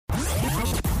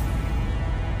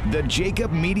The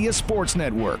Jacob Media Sports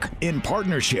Network, in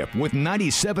partnership with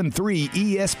 97.3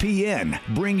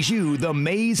 ESPN, brings you the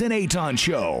Mays and Eitan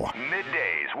Show.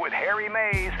 Middays with Harry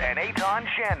Mays and Eitan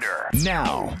Shander.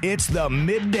 Now, it's the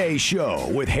Midday Show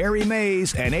with Harry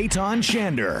Mays and Eitan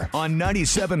Shander on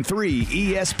 97.3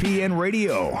 ESPN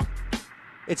Radio.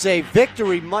 It's a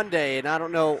Victory Monday, and I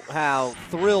don't know how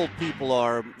thrilled people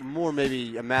are. More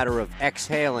maybe a matter of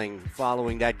exhaling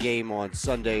following that game on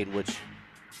Sunday, in which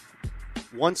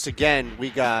once again we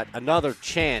got another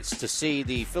chance to see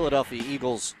the Philadelphia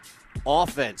Eagles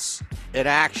offense in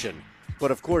action.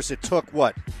 But, of course, it took,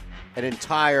 an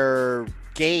entire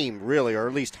game, really, or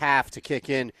at least half to kick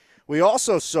in. We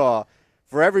also saw,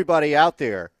 for everybody out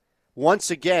there,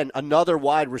 once again, another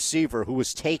wide receiver who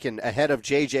was taken ahead of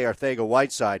J.J.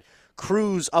 Arcega-Whiteside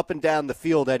cruise up and down the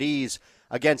field at ease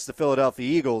against the Philadelphia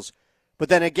Eagles. But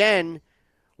then again,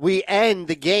 we end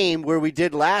the game where we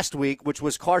did last week, which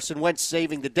was Carson Wentz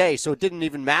saving the day. So it didn't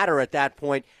even matter at that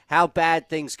point how bad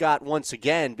things got once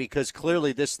again, because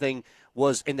clearly this thing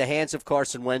was in the hands of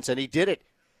Carson Wentz, and he did it.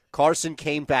 Carson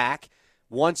came back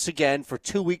once again for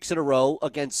 2 weeks in a row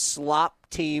against slop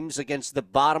teams, against the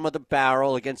bottom of the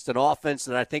barrel, against an offense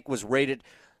that I think was rated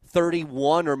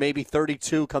 31 or maybe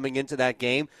 32 coming into that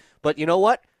game. But you know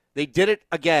what? They did it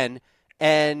again,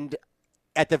 and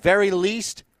at the very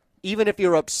least, even if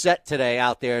you're upset today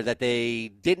out there that they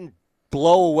didn't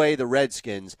blow away the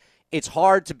Redskins, it's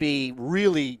hard to be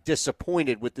really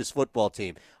disappointed with this football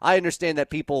team. I understand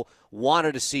that people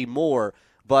wanted to see more,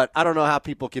 but I don't know how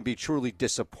people can be truly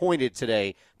disappointed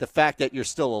today, the fact that you're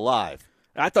still alive.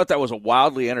 I thought that was a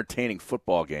wildly entertaining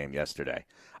football game yesterday.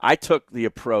 I took the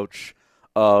approach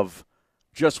of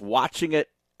just watching it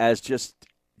as just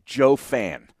Joe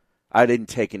fan. I didn't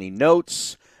take any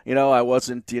notes. I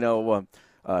wasn't,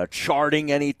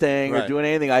 charting anything or doing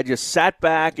anything. I just sat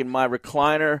back in my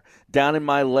recliner down in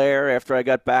my lair after I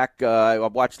got back. I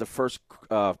watched the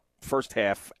first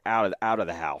half out of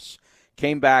the house.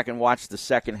 Came back and watched the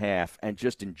second half and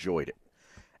just enjoyed it.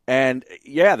 And,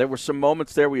 yeah, there were some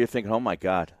moments there where you're thinking, oh, my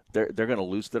God, they're going to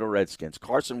lose to the Redskins.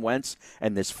 Carson Wentz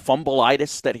and this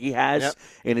fumbleitis that he has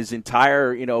in his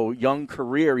entire, young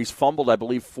career. He's fumbled, I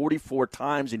believe, 44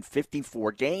 times in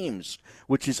 54 games,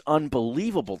 which is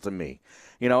unbelievable to me.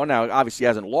 Now, obviously he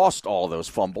hasn't lost all those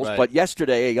fumbles, but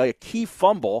yesterday a key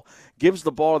fumble gives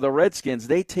the ball to the Redskins.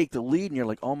 They take the lead, and you're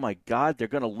like, oh, my God, they're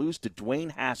going to lose to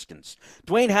Dwayne Haskins.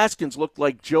 Dwayne Haskins looked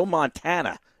like Joe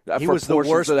Montana. He was the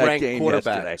worst-ranked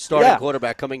quarterback, starting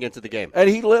quarterback coming into the game. And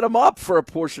he lit him up for a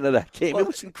portion of that game. It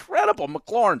was incredible.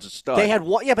 McLaurin's a stud. They had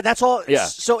one, but that's all. Yeah.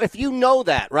 So if you know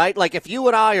that, right, like if you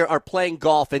and I are playing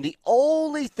golf and the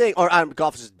only thing, or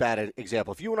golf is a bad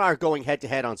example, if you and I are going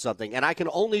head-to-head on something and I can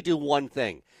only do one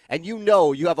thing, and you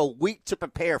have a week to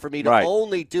prepare for me to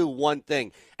only do one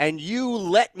thing, and you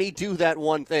let me do that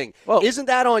one thing. Well, isn't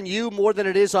that on you more than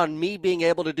it is on me being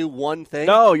able to do one thing?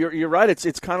 No, you're right.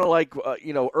 It's kind of like,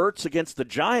 Ertz against the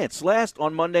Giants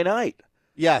on Monday night.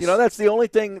 Yes. That's the only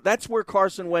thing. That's where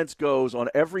Carson Wentz goes on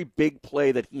every big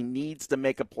play that he needs to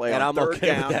make a play on third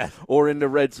down or in the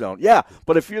red zone. Yeah,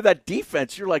 but if you're that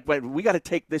defense, you're like, we got to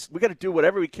take this. We got to do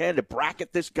whatever we can to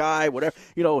bracket this guy, whatever,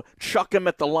 chuck him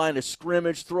at the line of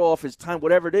scrimmage, throw off his time,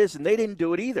 whatever it is, and they didn't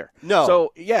do it either. No.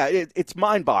 So, yeah, it's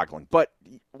mind-boggling. But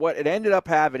what it ended up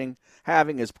having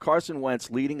is Carson Wentz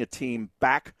leading a team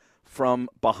back from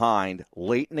behind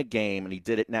late in the game, and he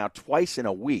did it now twice in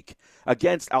a week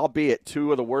against, albeit,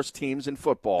 two of the worst teams in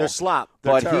football. They're slop.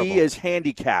 They're terrible. He is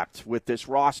handicapped with this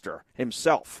roster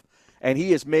himself, and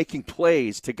he is making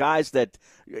plays to guys that,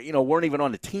 weren't even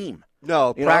on the team.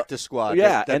 No, practice squad.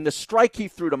 Yeah, and the strike he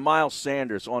threw to Miles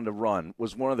Sanders on the run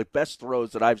was one of the best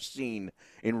throws that I've seen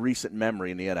in recent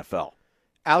memory in the NFL.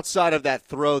 Outside of that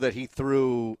throw that he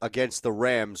threw against the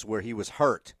Rams where he was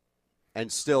hurt, and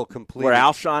still completed. Where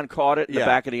Alshon caught it in the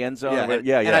back of the end zone.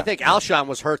 And I think Alshon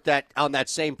was hurt on that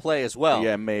same play as well.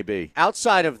 Yeah, maybe.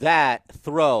 Outside of that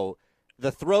throw,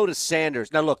 the throw to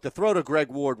Sanders. Now, look, the throw to Greg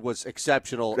Ward was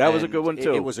exceptional. That was a good one,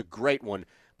 too. It was a great one.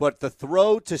 But the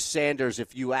throw to Sanders,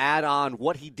 if you add on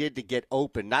what he did to get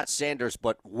open, not Sanders,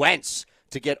 but Wentz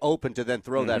to get open to then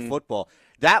throw that football,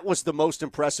 that was the most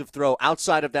impressive throw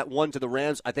outside of that one to the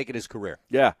Rams, I think, in his career.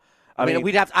 Yeah. I mean,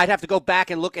 I'd have to go back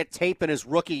and look at tape in his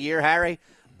rookie year, Harry,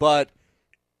 but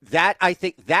I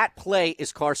think that play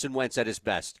is Carson Wentz at his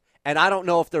best. And I don't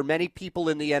know if there are many people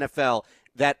in the NFL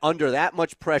that under that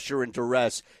much pressure and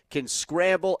duress can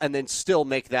scramble and then still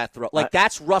make that throw. Like,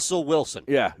 that's Russell Wilson.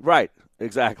 Yeah, right.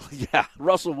 Exactly. Yeah.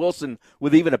 Russell Wilson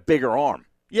with even a bigger arm.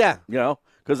 Yeah.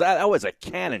 Because that was a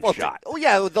cannon shot. Oh,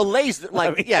 yeah, the laser.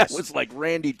 Yes. It was like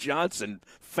Randy Johnson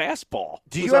fastball.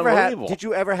 Did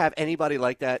you ever have anybody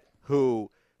like that who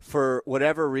for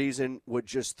whatever reason, would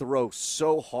just throw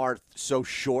so hard, so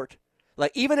short.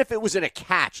 Like, even if it was in a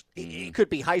catch, it could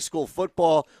be high school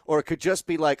football, or it could just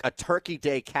be like a Turkey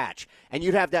Day catch. And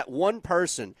you'd have that one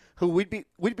person who we'd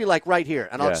be like right here.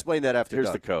 And I'll explain that after. Here's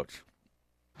Doug. the coach.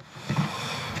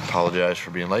 Apologize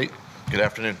for being late. Good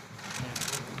afternoon.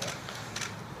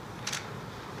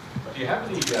 Do you have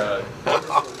any?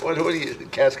 What do you? The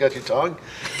cat's got your tongue?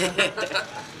 Do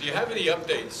you have any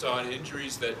updates on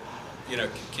injuries that,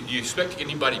 can you expect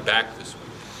anybody back this week?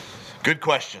 Good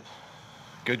question.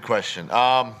 Good question.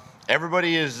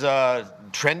 Everybody is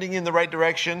trending in the right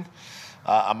direction.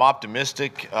 I'm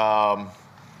optimistic. Lane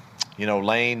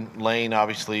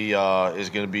obviously is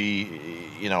going to be,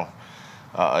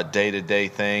 a day-to-day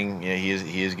thing. Yeah,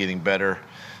 he is getting better.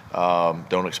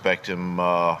 Don't expect him,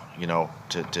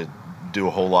 to do a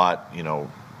whole lot,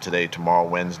 today, tomorrow,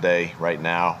 Wednesday, right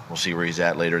now. We'll see where he's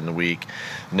at later in the week.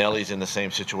 Nelly's in the same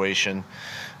situation.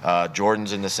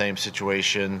 Jordan's in the same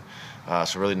situation.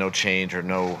 So really no change or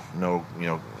no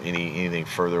anything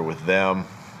further with them.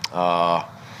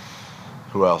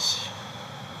 Who else?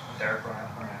 Derek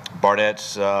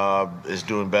Barnett's is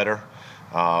doing better.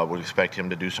 Would expect him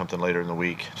to do something later in the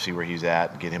week, see where he's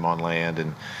at, get him on land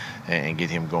and get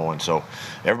him going. So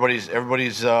everybody's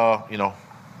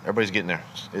getting there.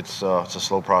 It's a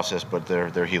slow process, but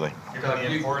they're healing.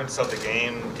 The importance of the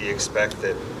game. Do you expect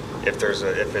that if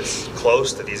it's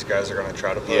close, that these guys are going to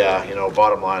try to play? Yeah,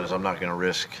 bottom line is I'm not going to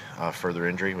risk further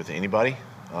injury with anybody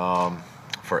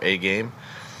for a game.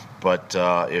 But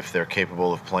if they're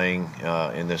capable of playing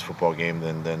in this football game,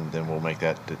 then we'll make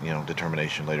that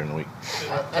determination later in the week.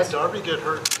 Did Darby get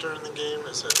hurt during the game?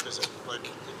 Is it like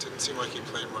it didn't seem like he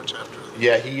played much after?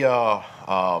 Yeah,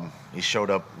 he showed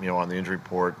up on the injury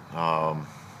report,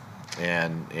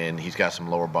 and he's got some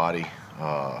lower body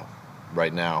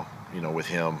right now. With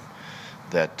him,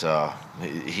 that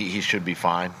he should be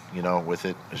fine. With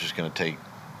it, it's just going to take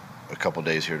a couple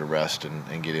days here to rest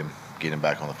and get him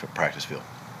back on the practice field.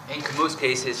 In Camus'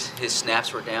 case, his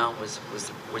snaps were down.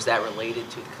 Was that related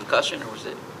to the concussion, or was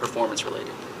it performance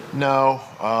related? No,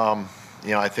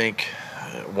 I think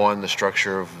the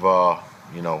structure of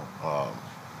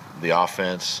the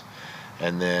offense,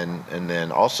 and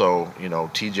then also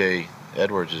TJ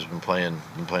Edwards has been playing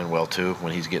well too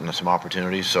when he's getting some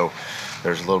opportunities. So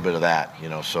there's a little bit of that,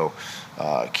 So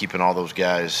keeping all those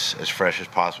guys as fresh as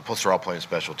possible. Plus they're all playing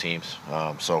special teams,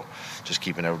 so just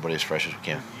keeping everybody as fresh as we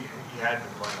can. He had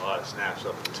been playing a lot of snaps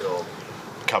up until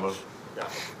Camus.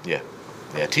 Yeah.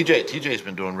 TJ's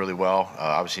been doing really well.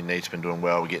 Obviously Nate's been doing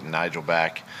well. We're getting Nigel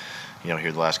back,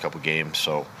 here the last couple games.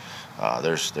 So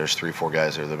there's 3-4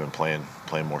 guys there that have been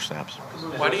playing more snaps.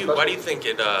 Why do you think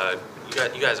it?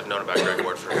 You guys have known about Greg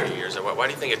Ward for a few years. Why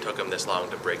do you think it took him this long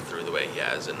to break through the way he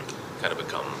has and kind of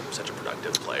become such a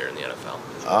productive player in the NFL?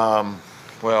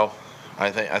 Well,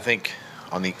 I think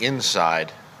on the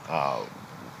inside,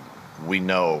 we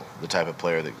know the type of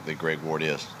player that Greg Ward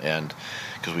is, and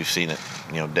because we've seen it,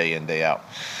 day in, day out.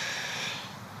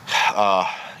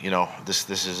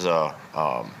 This is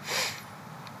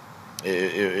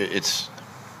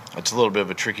it's a little bit of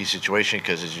a tricky situation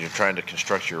because as you're trying to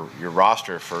construct your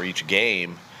roster for each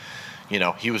game,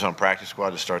 he was on practice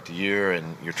squad to start the year,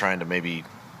 and you're trying to maybe,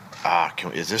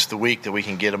 is this the week that we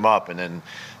can get him up? And then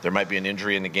there might be an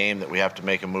injury in the game that we have to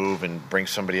make a move and bring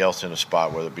somebody else in a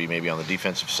spot, whether it be maybe on the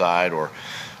defensive side or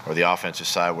the offensive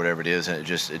side, whatever it is. And it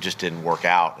just didn't work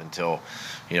out until,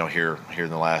 here in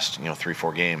the last,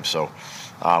 3-4 games. So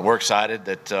we're excited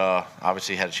that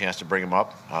obviously had a chance to bring him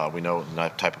up. We know the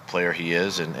type of player he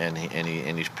is, and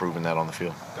he's proven that on the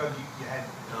field. Doug, you had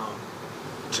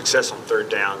success on third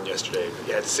down yesterday, but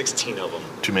you had 16 of them.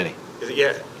 Too many.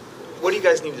 Yeah. What do you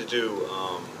guys need to do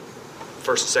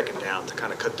first and second down to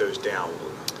kind of cut those down?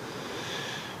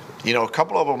 A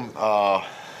couple of them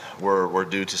were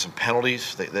due to some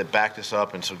penalties that backed us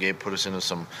up, and so Gabe put us into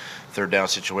some third down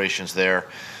situations there,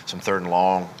 some third and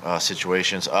long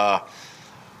situations.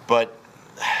 But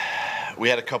we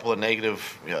had a couple of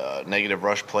negative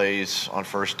rush plays on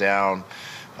first down,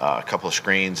 a couple of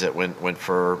screens that went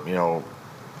for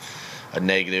a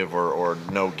negative or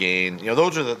no gain.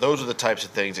 Those are the types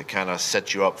of things that kind of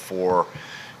set you up for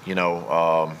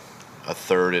a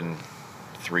 3rd and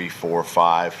 3, 4,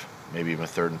 5, maybe even a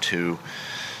 3rd and 2.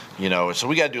 So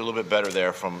we got to do a little bit better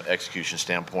there from execution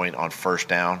standpoint on first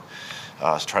down.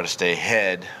 Try to stay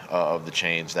ahead of the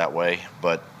chains that way,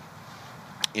 but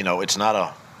it's not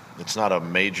a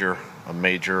major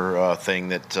thing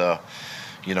that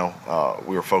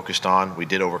we were focused on. We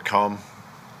did overcome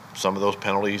some of those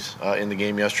penalties in the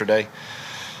game yesterday,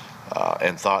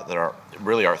 and thought that our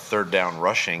really our third down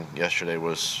rushing yesterday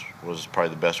was probably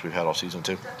the best we've had all season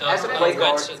too. As a play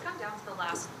caller, It's come down to the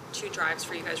last 2 drives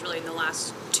for you guys, really, in the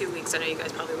last 2 weeks. I know you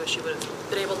guys probably wish you would have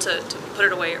been able to put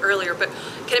it away earlier, but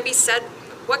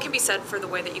what can be said for the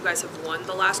way that you guys have won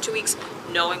the last 2 weeks,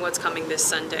 knowing what's coming this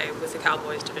Sunday with the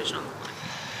Cowboys division on the line?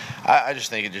 I just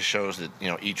think it just shows that,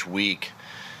 each week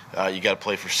you got to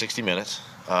play for 60 minutes,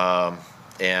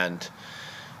 and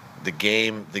the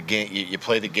game you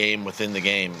play the game within the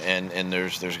game, and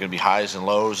there's going to be highs and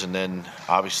lows, and then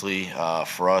obviously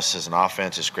for us as an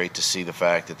offense, it's great to see the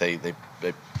fact that they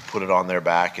put it on their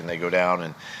back and they go down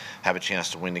and have a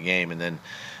chance to win the game, and then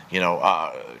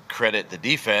credit the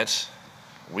defense.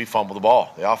 We fumble the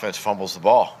ball. The offense fumbles the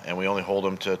ball, and we only hold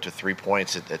them to 3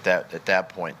 points at that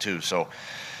point too. So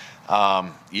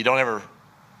you don't ever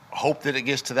hope that it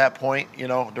gets to that point,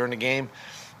 during the game,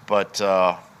 but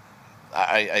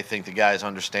I think the guys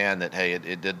understand that, hey,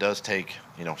 it does take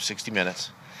 60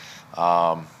 minutes,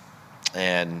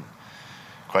 and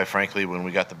quite frankly, when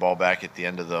we got the ball back at the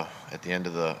end of the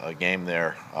game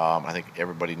there, I think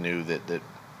everybody knew that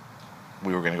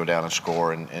we were going to go down and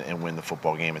score and win the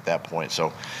football game at that point.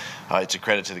 So it's a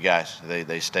credit to the guys.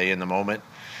 They stay in the moment.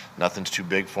 Nothing's too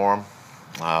big for them.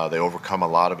 They overcome a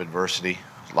lot of adversity.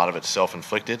 A lot of it's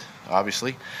self-inflicted,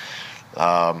 obviously.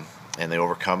 And they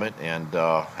overcome it and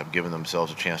have given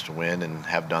themselves a chance to win and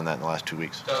have done that in the last 2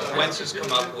 weeks. Wentz has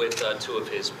come up with 2 of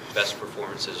his best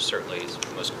performances, certainly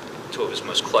 2 of his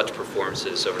most clutch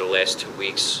performances over the last 2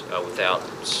 weeks without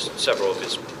several of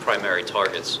his primary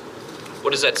targets.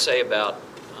 What does that say about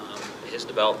his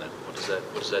development? What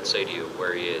does that say to you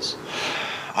where he is?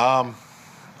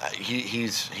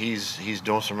 He's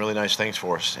doing some really nice things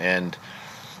for us, and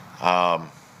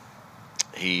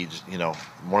he's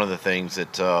one of the things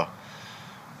that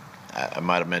I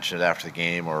might have mentioned it after the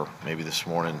game or maybe this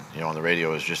morning on the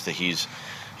radio is just that he's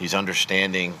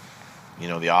understanding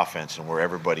the offense and where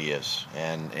everybody is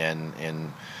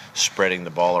and spreading the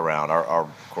ball around. Of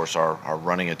course our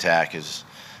running attack has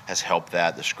helped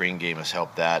that. The screen game has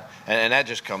helped that. And that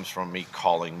just comes from me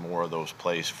calling more of those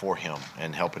plays for him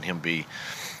and helping him be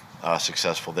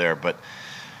successful there. But,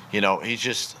 he's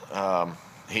just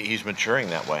he's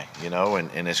maturing that way,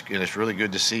 and it's really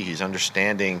good to see. He's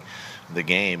understanding the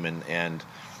game, and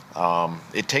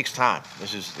it takes time.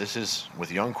 This is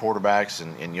with young quarterbacks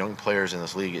and young players in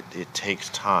this league, it takes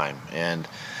time. And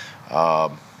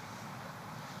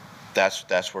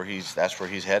that's where he's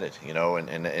headed,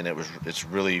 and it's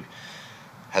really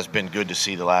has been good to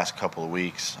see the last couple of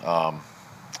weeks,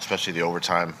 especially the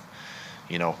overtime,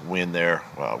 win there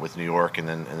with New York, and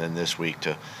then this week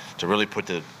to really put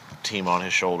the team on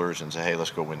his shoulders and say, hey,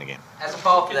 let's go win the game. As a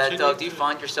follow-up to that, Doug, do you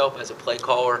find yourself as a play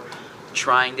caller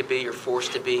trying to be or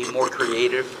forced to be more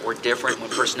creative or different when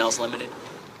personnel's limited?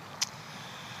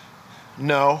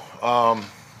 No. I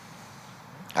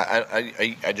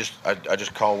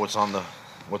just call what's on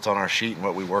our sheet and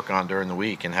what we work on during the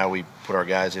week and how we put our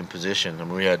guys in position. I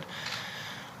mean, we had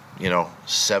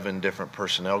 7 different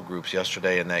personnel groups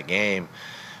yesterday in that game,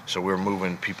 so we were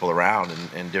moving people around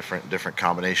in different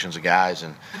combinations of guys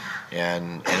and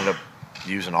ended up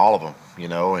using all of them.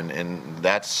 And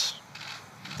that's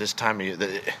this time of year.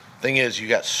 The thing is, you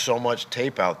got so much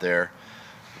tape out there,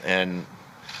 and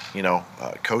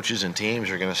coaches and teams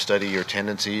are going to study your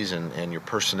tendencies and your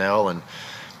personnel, and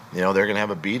they're going to have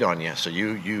a beat on you. So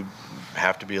you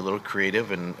have to be a little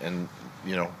creative and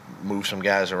move some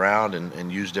guys around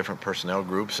and use different personnel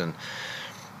groups and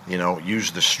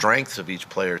use the strengths of each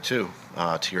player too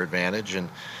to your advantage. And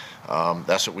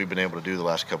that's what we've been able to do the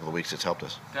last couple of weeks. It's helped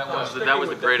us. That was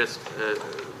the greatest,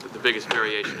 the biggest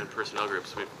variation in personnel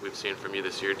groups we've seen from you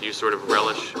this year. Do you sort of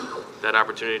relish that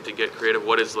opportunity to get creative?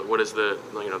 What is the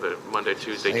the Monday,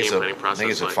 Tuesday game planning process? I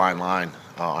think it's like? a fine line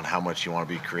on how much you want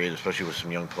to be creative, especially with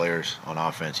some young players on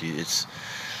offense.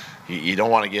 You don't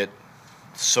want to get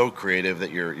so creative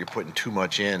that you're putting too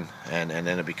much in, and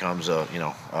then it becomes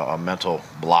a mental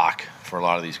block for a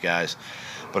lot of these guys.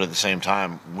 But at the same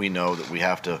time, we know that we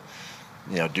have to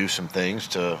do some things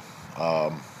to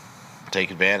take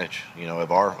advantage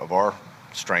of our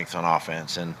strengths on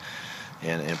offense and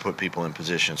put people in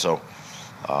position. So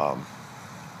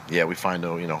we find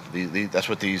that's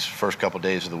what these first couple of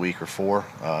days of the week are for,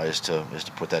 is to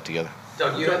put that together.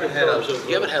 Doug, you haven't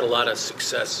had a lot of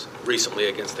success recently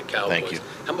against the Cowboys. Thank you.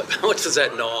 How much does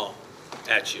that gnaw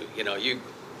at you?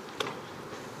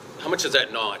 How much does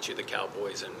that gnaw at you, the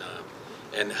Cowboys,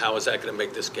 and how is that going to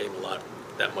make this game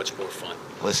that much more fun?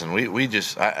 Listen, we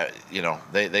just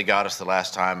they got us the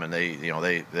last time, and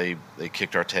they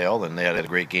kicked our tail, and they had a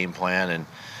great game plan,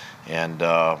 and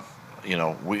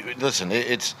we listen.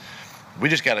 It's we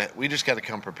just gotta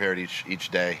come prepared each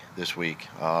day this week,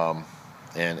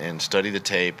 and study the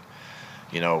tape.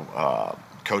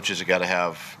 Coaches have got to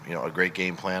have a great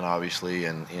game plan, obviously,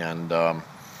 and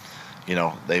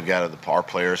they've got our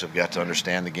players have got to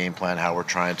understand the game plan, how we're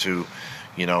trying to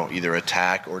either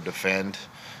attack or defend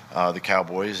the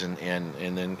Cowboys, and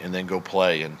then go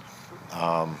play. And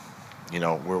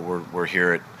we're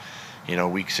here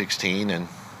at week 16, and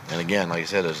again, like I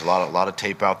said, there's a lot of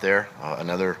tape out there.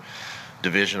 Another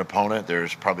division opponent.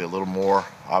 There's probably a little more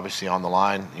obviously on the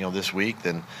line this week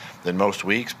than most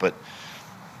weeks, but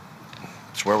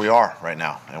it's where we are right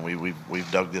now, and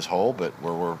we've dug this hole, but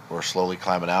we're slowly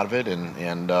climbing out of it,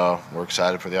 and we're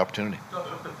excited for the opportunity.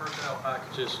 The personnel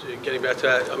packages, getting back to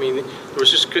that, I mean, there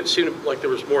was just it seemed like there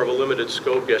was more of a limited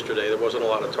scope yesterday. There wasn't a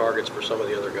lot of targets for some of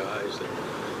the other guys,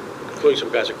 including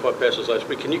some guys that caught passes last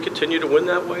week. Can you continue to win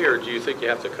that way, or do you think you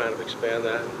have to kind of expand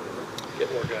that and get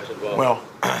more guys involved? Well,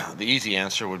 the easy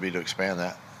answer would be to expand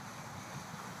that.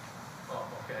 Oh,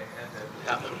 okay.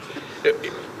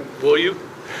 And will you?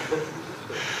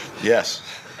 Yes.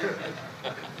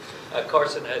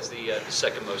 Carson has the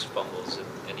second most fumbles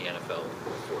in the NFL,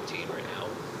 14 right now.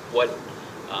 What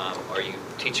are you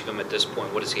teaching him at this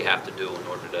point? What does he have to do in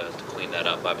order to clean that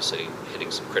up? Obviously, hitting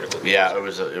some critical balls. Yeah, it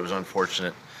was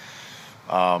unfortunate.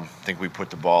 I think we put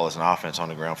the ball as an offense on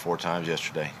the ground 4 times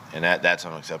yesterday, and that's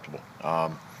unacceptable.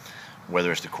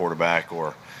 Whether it's the quarterback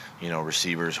or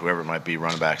receivers, whoever it might be,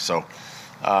 running back. So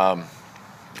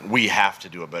we have to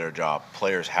do a better job.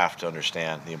 Players have to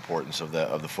understand the importance of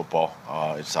the football.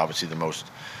 It's obviously the most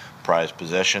prized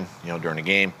possession during a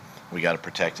game. We got to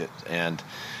protect it, and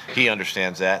he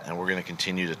understands that. And we're going to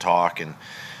continue to talk and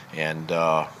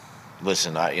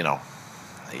listen.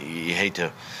 You hate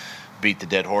to beat the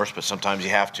dead horse, but sometimes you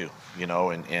have to,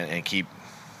 and keep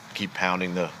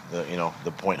pounding the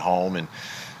point home,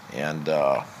 and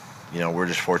we're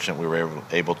just fortunate we were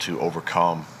able to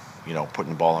overcome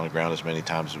putting the ball on the ground as many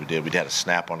times as we did. We had a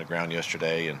snap on the ground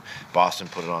yesterday, and Boston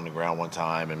put it on the ground one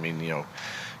time. I mean,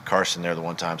 Carson there the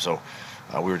one time. So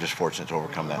we were just fortunate to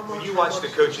overcome that. When you watch the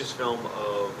coach's film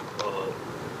of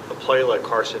a play like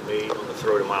Carson made on the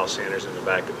throw to Miles Sanders in the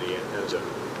back of the end zone,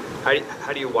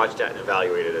 how do you watch that and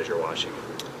evaluate it as you're watching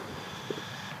it?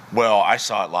 Well, I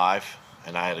saw it live,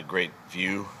 and I had a great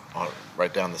view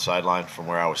right down the sideline from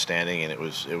where I was standing, and it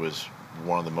was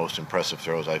one of the most impressive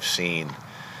throws I've seen.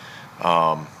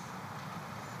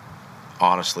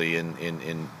 Honestly,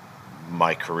 in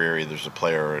my career, either as a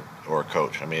player or a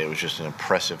coach. I mean, it was just an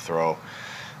impressive throw.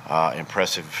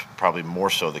 Impressive, probably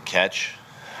more so the catch,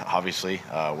 obviously,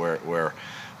 where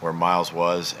Miles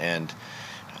was, and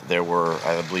there were,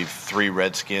 I believe, 3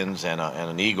 Redskins and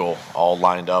an Eagle all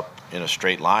lined up in a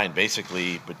straight line,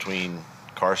 basically between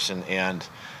Carson and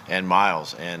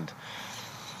Miles, and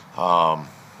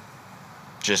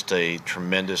just a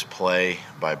tremendous play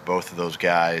by both of those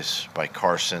guys, by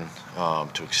Carson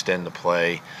to extend the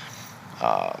play.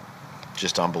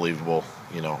 Just unbelievable,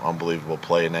 unbelievable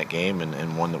play in that game,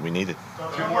 and one that we needed.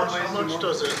 How much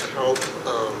does it help,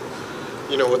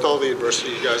 with all the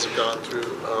adversity you guys have gone through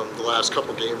the last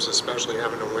couple games, especially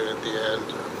having to win at the end,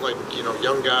 like,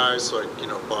 young guys like,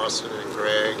 Boston and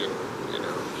Greg and,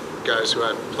 guys who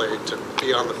hadn't played, to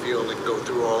be on the field and go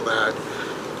through all that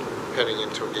heading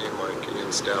into a game like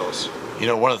against Dallas?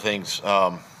 One of the things,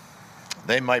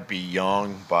 they might be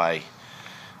young by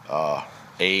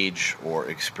age or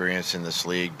experience in this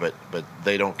league, but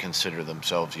they don't consider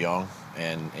themselves young,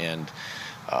 and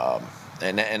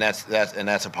that's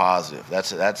a positive.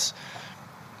 That's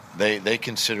they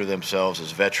consider themselves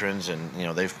as veterans, and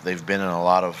they've been in a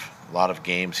lot of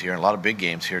games here, and a lot of big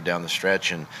games here down the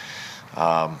stretch, and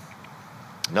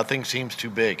nothing seems too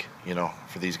big,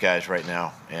 for these guys right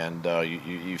now. And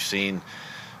you've seen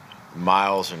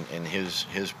Miles and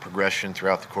his progression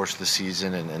throughout the course of the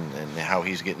season, and how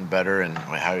he's getting better, and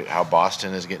how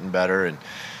Boston is getting better, and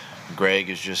Greg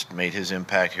has just made his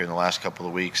impact here in the last couple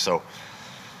of weeks. So,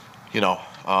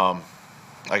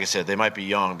 like I said, they might be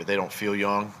young, but they don't feel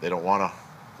young. They don't want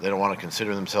to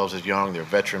consider themselves as young. They're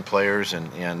veteran players,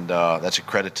 and that's a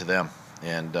credit to them.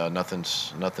 And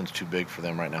nothing's too big for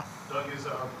them right now. Doug,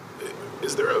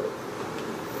 is there a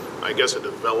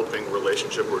developing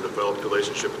relationship or a developed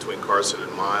relationship between Carson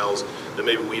and Miles that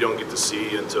maybe we don't get to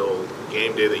see until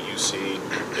game day, that you see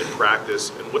in practice?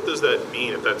 And what does that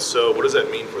mean, if that's so? What does that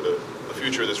mean for the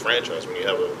future of this franchise when you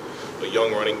have a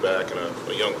young running back and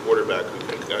a young quarterback who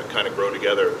can kind of grow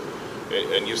together?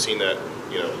 And you've seen that,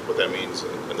 what that means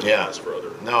in the past for other.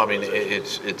 No, I mean,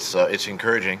 it's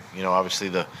encouraging. Obviously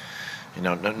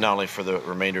not only for the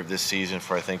remainder of this season,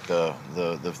 for I think the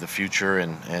future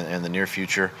and the near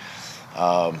future.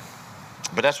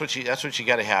 but that's what you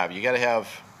got to have. You got to have,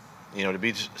 to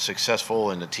be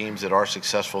successful, and the teams that are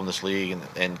successful in this league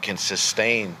and can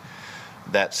sustain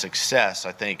that success.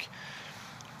 I think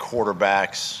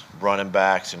quarterbacks, running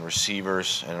backs, and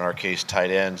receivers, and in our case, tight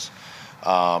ends,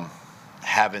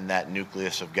 having that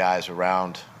nucleus of guys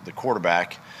around the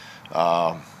quarterback,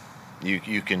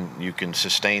 you can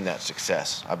sustain that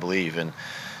success, I believe. And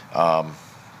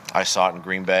I saw it in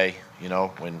Green Bay,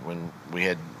 when we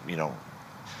had,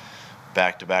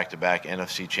 back-to-back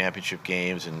NFC championship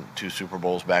games and 2 Super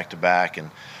Bowls back-to-back. And,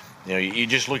 you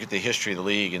just look at the history of the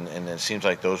league, and it seems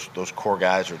like those core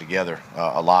guys are together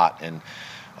a lot. And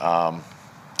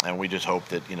we just hope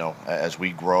that, as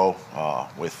we grow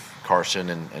with Carson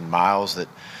and Miles, that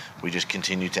we just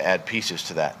continue to add pieces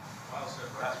to that.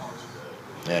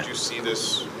 Did you see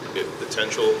this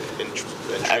potential in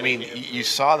I mean, you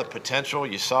saw the potential,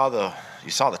 you saw the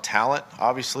talent,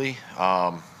 obviously,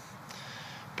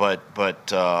 but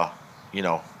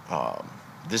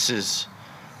this is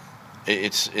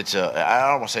it's a, I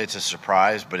don't want to say it's a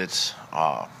surprise, but it's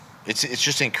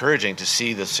just encouraging to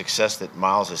see the success that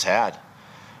Miles has had,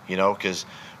 because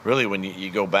really when you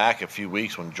go back a few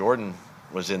weeks when Jordan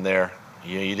was in there,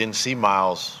 you didn't see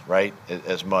Miles, right,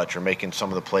 as much, or making some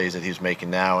of the plays that he's making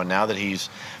now. And now that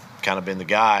he's kind of been the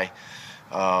guy,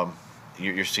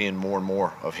 you're seeing more and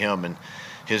more of him. And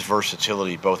his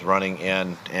versatility, both running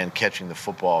and catching the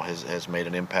football, has made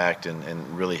an impact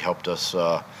and really helped us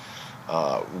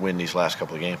win these last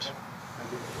couple of games.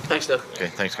 Thanks, Doug. Okay,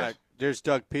 thanks, guys. There's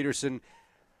Doug Peterson.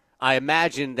 I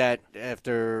imagine that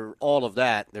after all of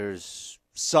that, there's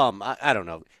some, I don't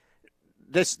know.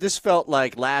 This felt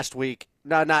like last week.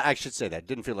 No, I should say that. It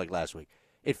didn't feel like last week.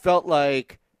 It felt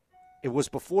like it was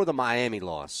before the Miami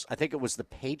loss. I think it was the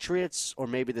Patriots or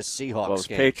maybe the Seahawks Well, it was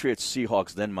game. Patriots,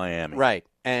 Seahawks, then Miami. Right.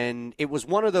 And it was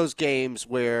one of those games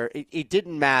where it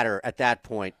didn't matter at that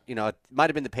point. It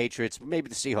might have been the Patriots, maybe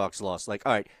the Seahawks lost. Like,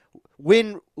 all right,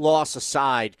 win-loss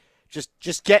aside,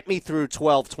 just get me through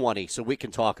 12-20 so we can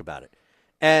talk about it.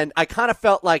 And I kind of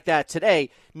felt like that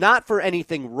today, not for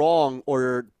anything wrong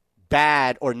or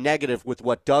bad or negative with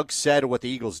what Doug said or what the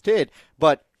Eagles did,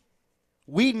 but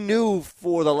we knew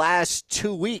for the last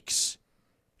 2 weeks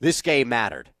this game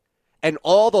mattered. And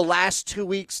all the last 2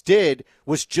 weeks did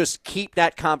was just keep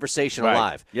that conversation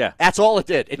alive. Yeah. That's all it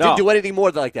did. It didn't do anything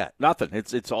more like that. Nothing.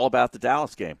 It's all about the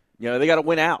Dallas game. They got to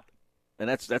win out. And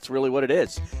that's really what it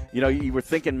is. You were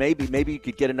thinking maybe you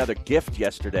could get another gift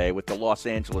yesterday with the Los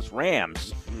Angeles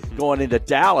Rams going into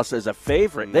Dallas as a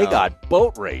favorite. No. They got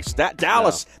boat raced. That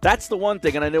Dallas, that's the one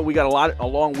thing, and I know we got a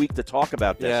long week to talk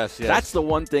about this. Yes. That's the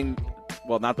one thing.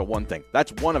 Well, not the one thing.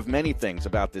 That's one of many things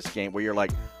about this game where you're like,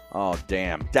 oh,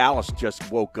 damn, Dallas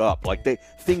just woke up. Like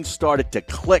things started to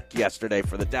click yesterday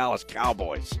for the Dallas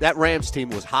Cowboys. That Rams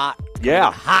team was hot.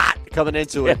 Hot coming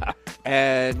into it.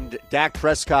 And Dak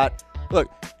Prescott. Look,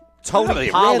 Tony they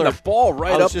Pollard. ran the ball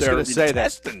right I up was just their going to say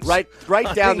that. intestines.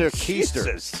 Right down their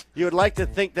Jesus. keister. You would like to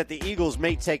think that the Eagles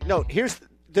may take note.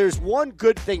 There's one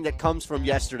good thing that comes from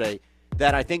yesterday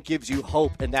that I think gives you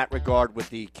hope in that regard with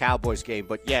the Cowboys game.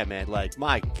 But yeah, man,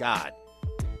 my God,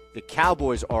 the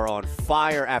Cowboys are on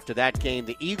fire after that game.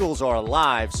 The Eagles are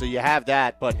alive, so you have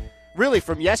that. But really,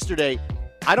 from yesterday,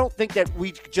 I don't think that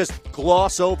we just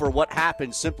gloss over what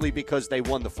happened simply because they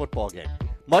won the football game.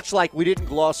 Much like we didn't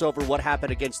gloss over what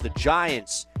happened against the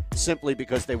Giants simply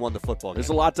because they won the football game. There's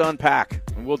a lot to unpack,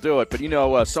 and we'll do it. But,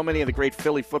 so many of the great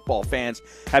Philly football fans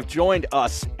have joined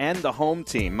us and the home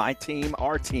team, my team,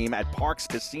 our team, at Parx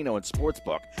Casino and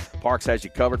Sportsbook. Parx has you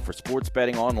covered for sports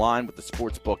betting online with the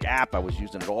Sportsbook app. I was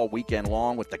using it all weekend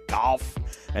long with the golf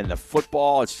and the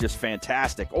football. It's just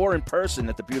fantastic. Or in person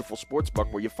at the beautiful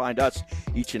Sportsbook where you find us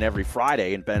each and every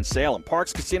Friday in Bensalem.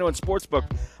 Parx Casino and Sportsbook,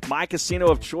 my casino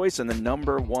of choice and the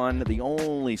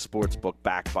only sportsbook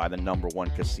backed by the number one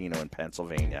casino in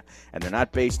Pennsylvania. And they're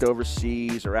not based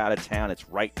overseas or out of town. It's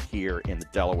right here in the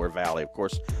Delaware Valley. Of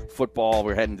course, football,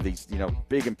 we're heading to these,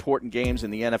 big important games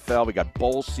in the NFL. We got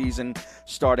bowl season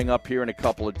starting up here in a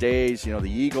couple of days. The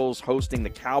Eagles hosting the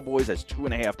Cowboys as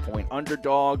 2.5-point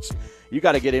underdogs. You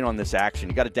got to get in on this action.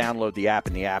 You got to download the app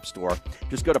in the App Store.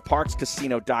 Just go to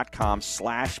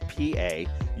parxcasino.com/PA.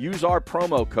 Use our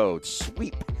promo code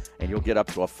SWEEP, and you'll get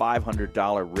up to a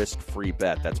 $500 risk-free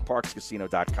bet. That's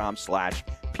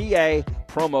parxcasino.com/PA.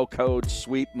 Promo code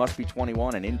SWEEP. Must be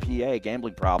 21 and in PA.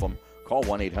 Gambling problem? Call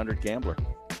 1-800-GAMBLER.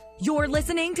 You're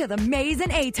listening to the Mays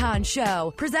and Aton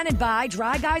Show, presented by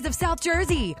Dry Guys of South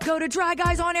Jersey. Go to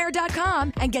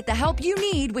dryguysonair.com and get the help you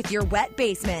need with your wet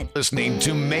basement. Listening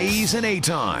to Mays and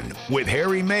Aton with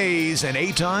Harry Mays and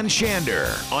Aton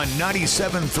Shander on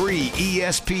 97.3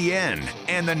 ESPN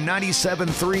and the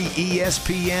 97.3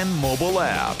 ESPN mobile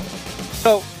app.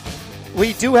 So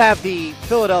we do have the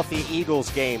Philadelphia Eagles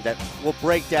game that we'll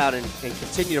break down and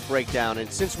continue to break down.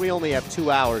 And since we only have 2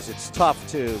 hours, it's tough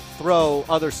to throw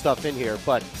other stuff in here.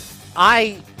 But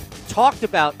I talked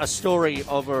about a story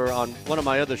over on one of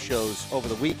my other shows over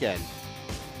the weekend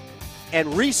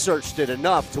and researched it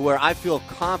enough to where I feel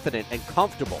confident and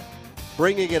comfortable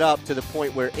bringing it up to the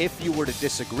point where if you were to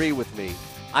disagree with me,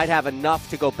 I'd have enough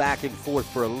to go back and forth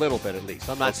for a little bit at least.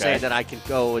 I'm not saying that I can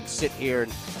go and sit here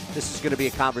and this is going to be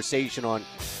a conversation on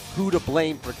who to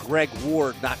blame for Greg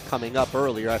Ward not coming up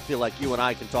earlier. I feel like you and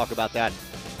I can talk about that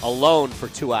alone for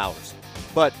 2 hours.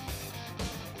 But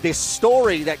this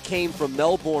story that came from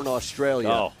Melbourne,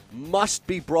 Australia must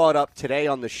be brought up today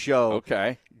on the show.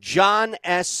 Okay. John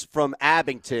S. from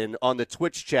Abington on the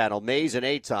Twitch channel, Mays and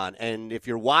Aton. And if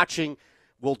you're watching,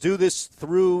 we'll do this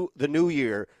through the new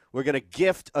year. We're going to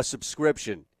gift a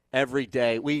subscription every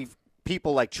day. We've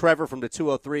people like Trevor from the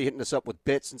 203 hitting us up with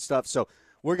bits and stuff. So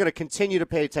we're going to continue to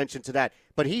pay attention to that.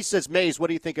 But he says, Mays, what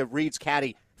do you think of Reed's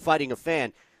caddy fighting a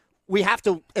fan? We have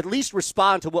to at least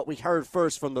respond to what we heard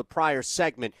first from the prior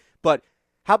segment. But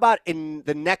how about in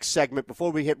the next segment,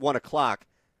 before we hit 1 o'clock,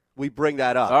 we bring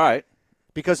that up? All right.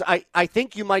 Because I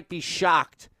think you might be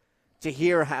shocked to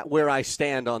hear where I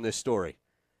stand on this story.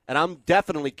 And I'm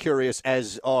definitely curious,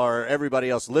 as are everybody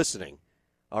else listening,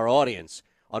 our audience,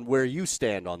 on where you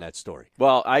stand on that story.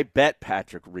 Well, I bet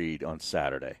Patrick Reed on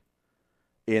Saturday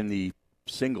in the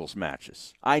singles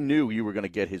matches. I knew you were going to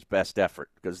get his best effort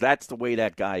because that's the way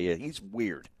that guy is. He's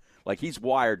weird. Like, he's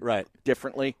wired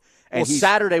differently. And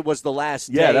Saturday was the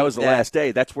last day. Yeah, that was the last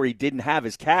day. That's where he didn't have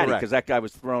his caddy because that guy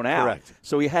was thrown out. Correct.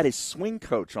 So he had his swing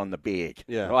coach on the big.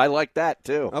 Yeah. Well, I like that,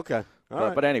 too. Okay. All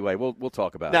right. But anyway, we'll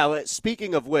talk about it. Now,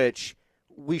 speaking of which,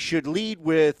 we should lead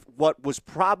with what was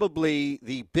probably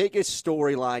the biggest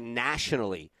storyline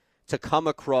nationally to come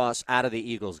across out of the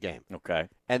Eagles game. Okay.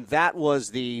 And that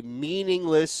was the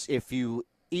meaningless, if you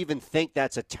even think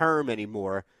that's a term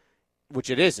anymore, which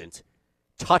it isn't,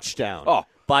 touchdown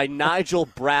by Nigel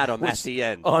Bradham at the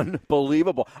end.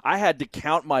 Unbelievable. I had to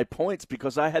count my points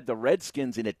because I had the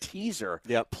Redskins in a teaser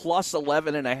plus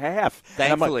 11.5.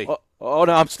 Thankfully. Like, oh,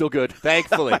 no, I'm still good.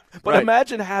 Thankfully. But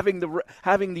imagine having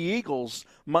the Eagles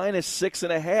minus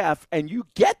 6.5, and you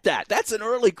get that. That's an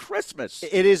early Christmas.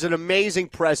 It is an amazing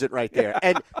present right there.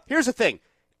 And here's the thing.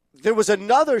 There was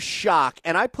another shock,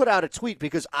 and I put out a tweet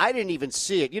because I didn't even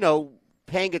see it. You know,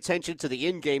 paying attention to the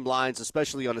in-game lines,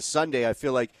 especially on a Sunday, I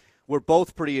feel like we're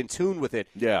both pretty in tune with it.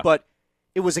 Yeah. But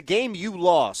it was a game you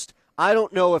lost. I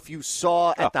don't know if you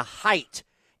saw at the height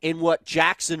in what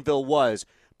Jacksonville was,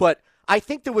 but I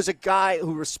think there was a guy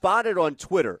who responded on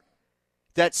Twitter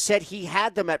that said he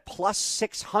had them at plus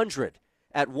 600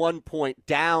 at one point,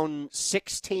 down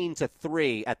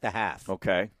 16-3 at the half.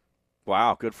 Okay.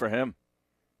 Wow, good for him.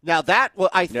 Now that,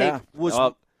 I think, was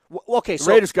okay. The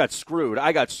Raiders got screwed.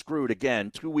 I got screwed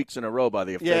again 2 weeks in a row by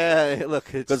the officials. Yeah,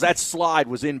 look. Because that slide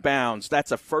was inbounds.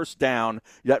 That's a first down.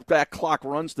 That clock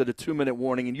runs to the 2-minute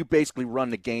warning, and you basically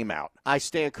run the game out. I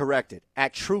stand corrected.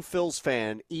 At True Phil's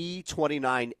fan,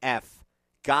 E29F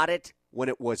got it when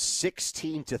it was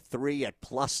 16-3 at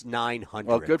plus 900.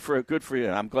 Well, good for you.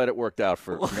 I'm glad it worked out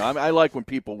for you. I like when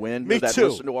people win. Me that too.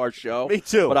 Listen to our show. Me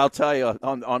too. But I'll tell you,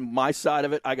 on my side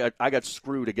of it, I got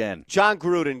screwed again. John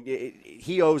Gruden,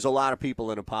 he owes a lot of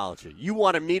people an apology. You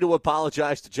wanted me to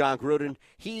apologize to John Gruden.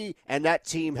 He and that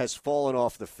team has fallen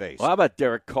off the face. Well, how about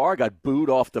Derek Carr got booed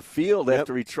off the field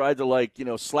after he tried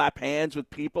to slap hands with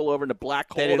people over in the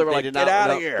black hole? They were like, get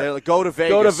out of here. They're like, go to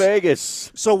Vegas. Go to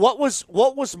Vegas. So what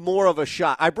was more of a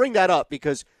shock? I bring that up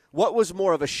because what was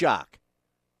more of a shock?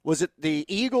 Was it the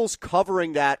Eagles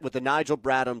covering that with the Nigel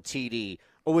Bradham TD,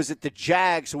 or was it the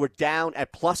Jags who were down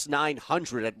at plus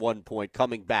 900 at one point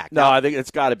coming back? No, I think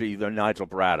it's got to be the Nigel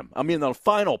Bradham. I mean, the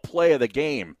final play of the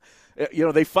game,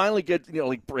 they finally get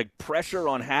pressure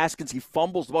on Haskins. He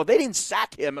fumbles the ball. They didn't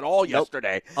sack him at all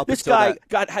yesterday. This guy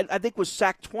I think was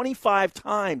sacked 25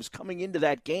 times coming into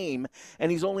that game,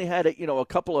 and he's only had a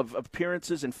couple of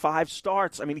appearances and 5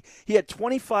 starts. I mean, he had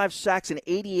 25 sacks and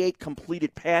 88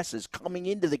 completed passes coming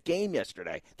into the game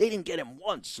yesterday. They didn't get him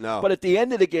once. No. But at the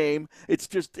end of the game, it's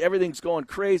just everything's going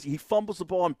crazy. He fumbles the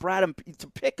ball, and Bradham to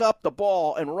pick up the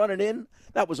ball and run it in.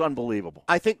 That was unbelievable.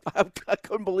 I think I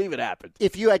couldn't believe it happened.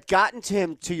 If you had got gotten to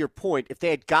him, to your point, if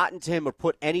they had gotten to him or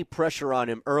put any pressure on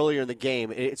him earlier in the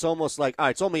game, it's almost like, all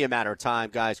right, it's only a matter of time,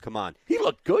 guys, come on. He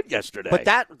looked good yesterday. But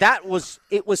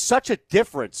it was such a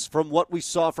difference from what we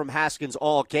saw from Haskins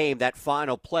all game, that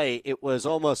final play. It was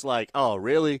almost like, oh,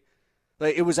 really?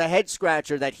 Like, it was a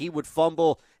head-scratcher that he would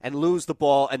fumble and lose the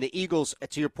ball, and the Eagles,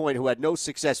 to your point, who had no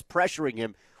success pressuring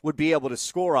him, would be able to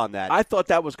score on that. I thought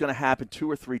that was going to happen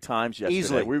 2 or 3 times yesterday.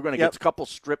 Easily. We were going to get a couple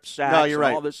strip sacks and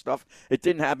all this stuff. It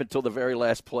didn't happen until the very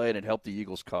last play, and it helped the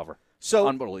Eagles cover. So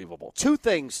unbelievable. 2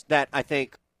 things that I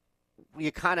think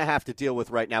you kind of have to deal with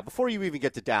right now. Before you even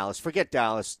get to Dallas, forget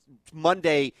Dallas.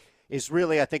 Monday is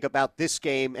really, I think, about this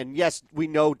game. And, yes, we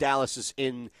know Dallas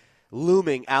is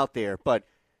looming out there. But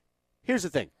here's the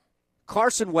thing.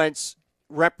 Carson Wentz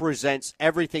represents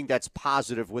everything that's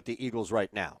positive with the Eagles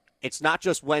right now. It's not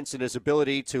just Wentz and his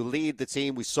ability to lead the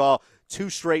team. We saw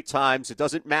 2 straight times. It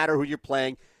doesn't matter who you're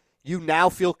playing. You now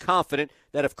feel confident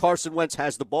that if Carson Wentz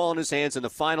has the ball in his hands in the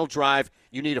final drive,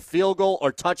 you need a field goal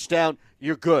or touchdown,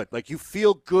 you're good. Like, you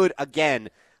feel good again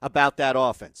about that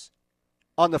offense.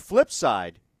 On the flip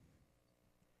side,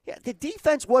 the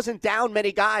defense wasn't down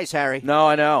many guys, Harry. No,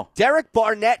 I know. Derek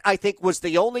Barnett, I think, was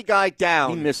the only guy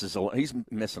down. He's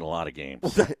missing a lot of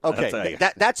games. Okay,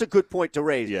 that's a good point to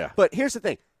raise. Yeah. But here's the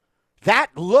thing.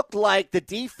 That looked like the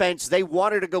defense they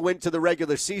wanted to go into the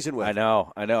regular season with. I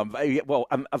know. Well,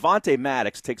 Avonte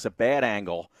Maddox takes a bad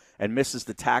angle and misses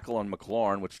the tackle on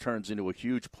McLaurin, which turns into a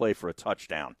huge play for a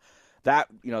touchdown.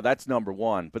 That's number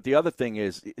one. But the other thing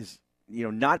is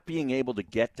not being able to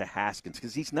get to Haskins,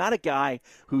 because he's not a guy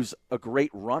who's a great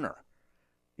runner.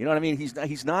 You know what I mean?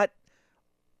 He's not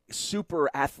super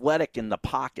athletic in the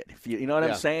pocket. You know what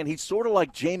I'm saying? He's sort of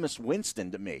like Jameis Winston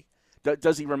to me.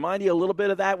 Does he remind you a little bit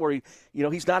of that, where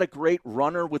he's not a great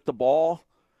runner with the ball,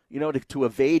 to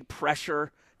evade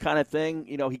pressure kind of thing?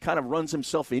 He kind of runs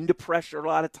himself into pressure a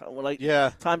lot of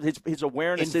times. Times his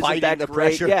awareness isn't that great.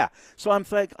 Pressure. Yeah. So I'm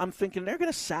thinking they're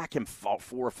going to sack him 4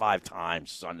 or 5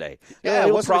 times Sunday. Yeah,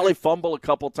 he'll probably fumble a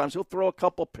couple times. He'll throw a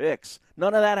couple picks.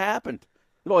 None of that happened.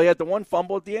 Well, he had the one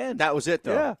fumble at the end. That was it,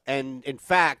 though. Yeah. And, in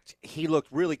fact, he looked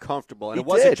really comfortable. And He it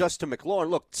wasn't did. just to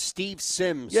McLaurin. Look, Steve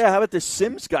Sims. Yeah, how about this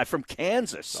Sims guy from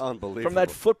Kansas? Unbelievable. From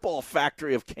that football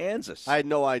factory of Kansas. I had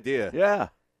no idea. Yeah.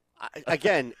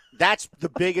 Again, that's the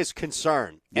biggest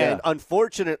concern. Yeah. And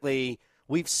unfortunately,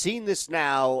 we've seen this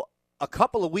now a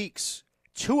couple of weeks,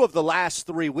 2 of the last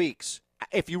 3 weeks.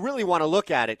 If you really want to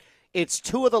look at it, it's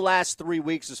 2 of the last 3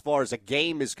 weeks as far as a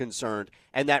game is concerned,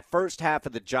 and that first half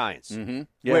of the Giants,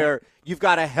 where you've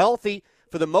got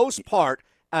for the most part,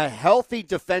 a healthy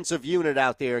defensive unit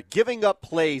out there giving up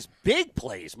plays, big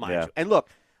plays, mind you. And look,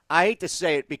 I hate to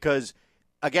say it because,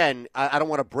 again, I don't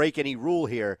want to break any rule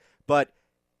here, but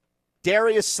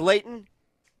Darius Slayton,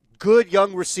 good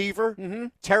young receiver.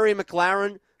 Terry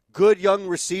McLaurin, good young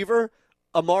receiver.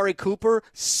 Amari Cooper,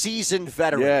 seasoned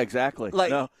veteran. Yeah, exactly. Look,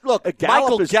 Gallup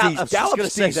Michael is Gallup. decent. I was just going to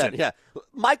say that. decent. Yeah,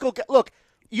 Michael. Look,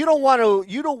 you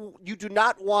do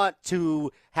not want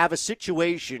to have a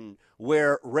situation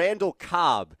where Randall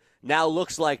Cobb now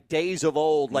looks like days of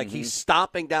old, like he's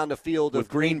stomping down the field With of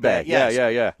Green Bay. Bay. Yes.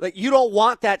 Yeah. Like, you don't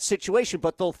want that situation,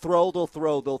 but they'll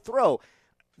throw.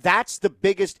 That's the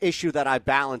biggest issue that I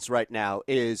balance right now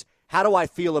is how do I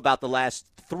feel about the last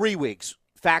 3 weeks,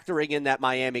 factoring in that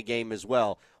Miami game as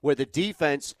well, where the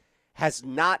defense has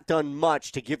not done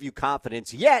much to give you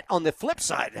confidence. Yet, on the flip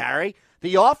side, Harry,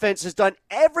 the offense has done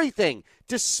everything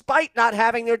despite not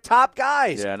having their top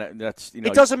guys. Yeah, and that's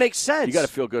it doesn't make sense. You got to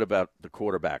feel good about the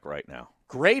quarterback right now.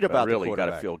 Great about the really got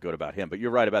quarterback. to feel good about him. But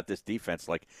you're right about this defense.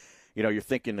 Like, you're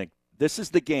thinking like, this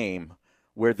is the game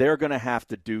where they're going to have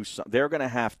to do something. They're going to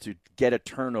have to get a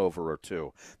turnover or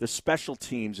 2. The special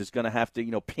teams is going to have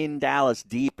to, pin Dallas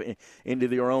deep into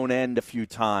their own end a few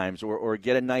times, or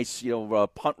get a nice,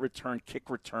 punt return, kick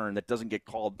return that doesn't get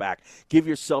called back. Give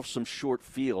yourself some short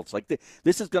fields. Like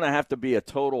this is going to have to be a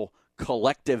total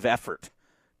collective effort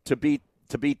to beat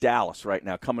Dallas right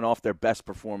now, coming off their best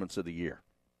performance of the year.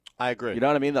 I agree. You know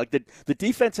what I mean? Like the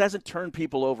defense hasn't turned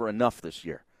people over enough this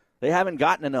year. They haven't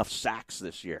gotten enough sacks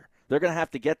this year. They're going to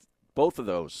have to get both of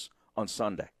those on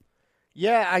Sunday.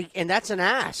 Yeah, and that's an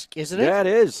ask, isn't it? Yeah, it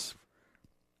is.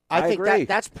 I think agree.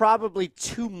 that's probably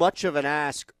too much of an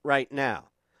ask right now.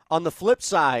 On the flip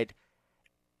side,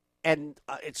 and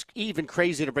it's even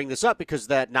crazy to bring this up because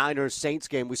that Niners-Saints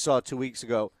game we saw 2 weeks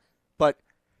ago, but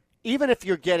even if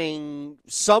you're getting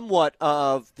somewhat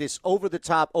of this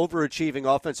over-the-top, overachieving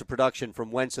offensive production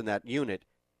from Wentz in that unit,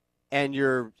 and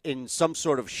you're in some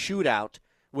sort of shootout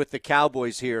with the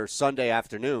Cowboys here Sunday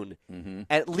afternoon,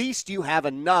 at least you have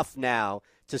enough now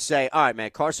to say, all right, man,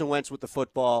 Carson Wentz with the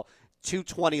football,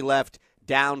 2:20 left,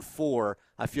 down 4,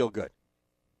 I feel good.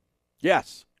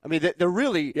 Yes. I mean, they're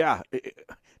really. Yeah.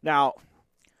 Now,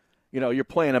 you're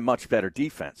playing a much better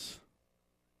defense.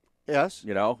 Yes.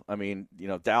 I mean,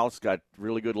 Dallas got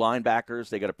really good linebackers.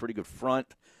 They got a pretty good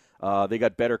front. They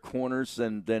got better corners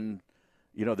than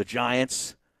the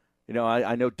Giants.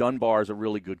 I know Dunbar is a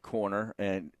really good corner,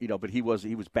 and but he was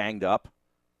banged up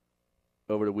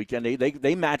over the weekend.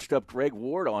 They matched up Greg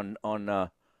Ward on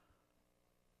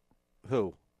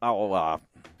who? I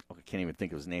can't even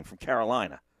think of his name, from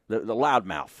Carolina, the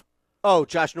loudmouth. Oh,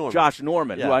 Josh Norman. Josh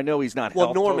Norman, yeah. who I know he's not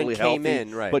Norman totally came healthy,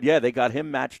 in, right? But yeah, they got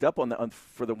him matched up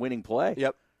for the winning play.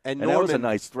 Yep. And Norman, that was a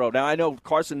nice throw. Now I know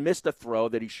Carson missed a throw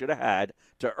that he should have had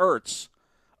to Ertz,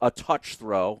 a touch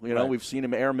throw. Right. We've seen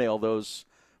him airmail those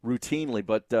routinely,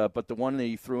 but the one that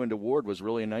he threw into Ward was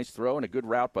really a nice throw and a good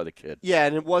route by the kid. Yeah,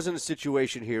 and it wasn't a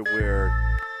situation here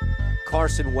where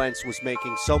Carson Wentz was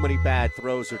making so many bad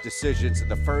throws or decisions in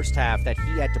the first half that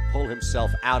he had to pull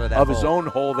himself out of that his own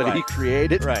hole that he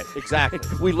created. Right, exactly.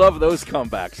 We love those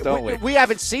comebacks, don't we? We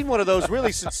haven't seen one of those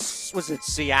really since, was it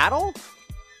Seattle?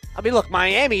 I mean, look,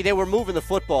 Miami, they were moving the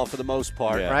football for the most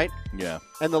part, right? Yeah.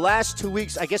 And the last 2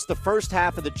 weeks, I guess the first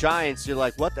half of the Giants, you're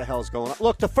like, what the hell's going on?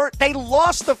 Look, they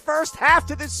lost the first half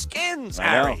to the Skins,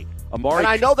 Harry. And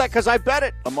I know that because I bet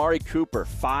it. Amari Cooper,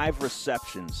 5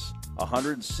 receptions,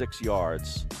 106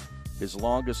 yards. His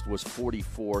longest was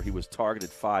 44. He was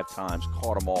targeted 5 times,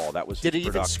 caught them all. That was his Did he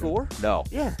production. even score? No.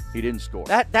 Yeah. He didn't score.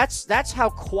 That's how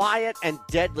quiet and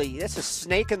deadly. That's a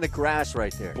snake in the grass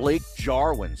right there. Blake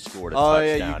Jarwin scored a touchdown.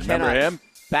 touchdown. Yeah, you Remember cannot. him?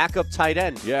 Backup tight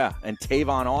end. Yeah, and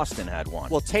Tavon Austin had one.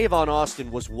 Well, Tavon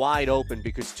Austin was wide open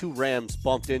because 2 Rams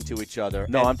bumped into each other.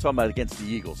 No, I'm talking about against the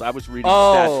Eagles. I was reading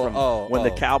stats from when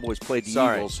the Cowboys played the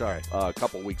Eagles a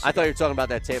couple weeks ago. I thought you were talking about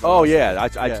that Tavon Oh, Austin.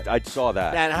 yeah, I saw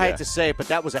that. And I hate to say it, but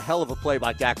that was a hell of a play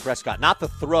by Dak Prescott. Not the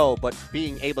throw, but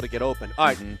being able to get open. All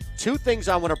right, 2 things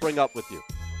I want to bring up with you.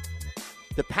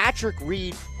 The Patrick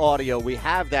Reed audio, we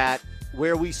have that,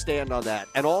 where we stand on that.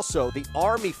 And also, the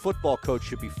Army football coach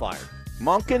should be fired.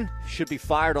 Monken should be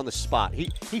fired on the spot.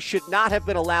 He should not have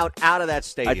been allowed out of that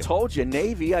stadium. I told you,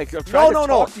 Navy. I tried to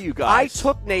talk to you guys. I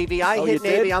took Navy. I hit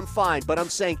Navy. Did? I'm fine. But I'm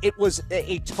saying it was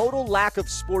a total lack of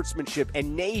sportsmanship,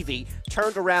 and Navy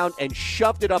turned around and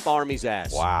shoved it up Army's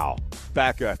ass. Wow.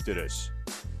 Back after this.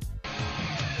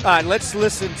 All right, let's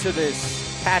listen to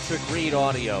this Patrick Reed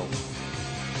audio.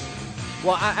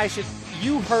 Well, I should.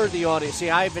 You heard the audio.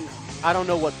 See, I don't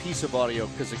know what piece of audio,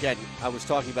 because, again, I was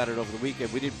talking about it over the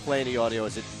weekend. We didn't play any audio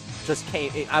as it just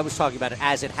came. I was talking about it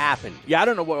as it happened. Yeah, I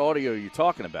don't know what audio you're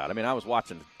talking about. I mean, I was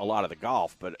watching a lot of the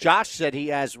golf, but Josh said he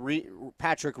has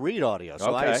Patrick Reed audio,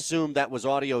 so I assumed that was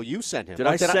audio you sent him. Did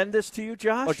I send this to you,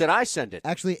 Josh? Or did I send it?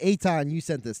 Actually, Eitan, you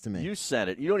sent this to me. You sent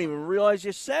it. You don't even realize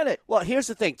you sent it. Well, here's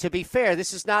the thing. To be fair,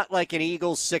 this is not like an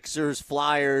Eagles, Sixers,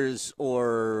 Flyers,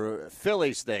 or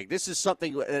Phillies thing. This is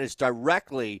something that is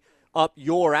directly up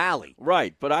your alley.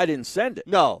 Right, but I didn't send it.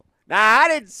 No. I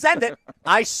didn't send it.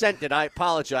 I sent it. I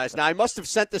apologize. Now, I must have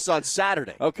sent this on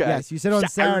Saturday. Okay. Yes, you sent it on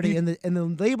Saturday, and the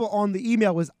label on the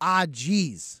email was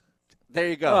geez. There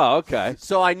you go. Oh, okay.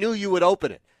 So I knew you would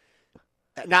open it.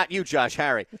 Not you, Josh,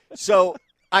 Harry. So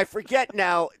I forget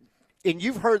now, and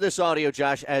you've heard this audio,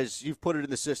 Josh, as you've put it in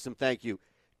the system. Thank you.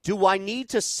 Do I need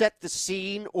to set the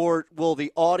scene, or will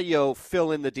the audio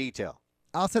fill in the detail?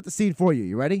 I'll set the scene for you.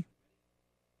 You ready?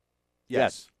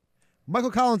 Yes.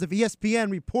 Michael Collins of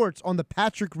ESPN reports on the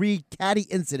Patrick Reed caddy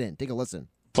incident. Take a listen.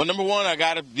 Well, number one, I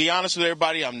got to be honest with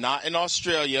everybody. I'm not in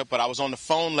Australia, but I was on the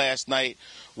phone last night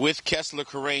with Kessler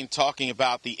Corain talking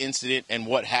about the incident and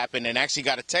what happened, and actually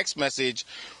got a text message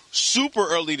super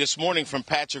early this morning from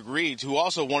Patrick Reed, who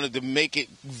also wanted to make it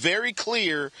very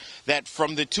clear that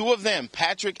from the two of them,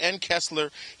 Patrick and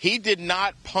Kessler, he did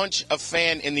not punch a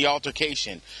fan in the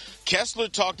altercation. Kessler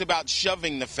talked about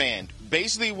shoving the fan.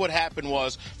 Basically what happened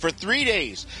was, for 3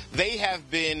 days, they have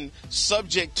been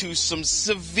subject to some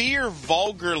severe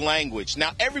vulgar language.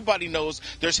 Now, everybody knows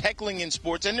there's heckling in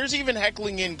sports, and there's even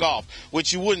heckling in golf,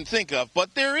 which you wouldn't think of,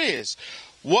 but there is.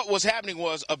 What was happening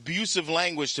was abusive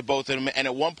language to both of them, and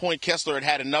at one point Kessler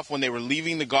had enough when they were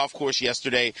leaving the golf course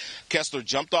yesterday. Kessler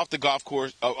jumped off the golf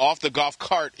off the golf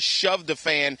cart, shoved the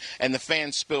fan, and the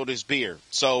fan spilled his beer.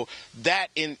 So that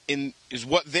is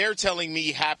what they're telling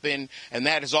me happened, and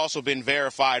that has also been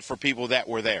verified for people that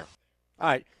were there. All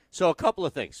right. So a couple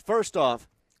of things. First off,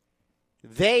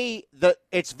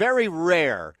 it's very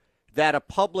rare that a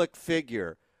public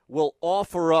figure will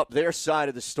offer up their side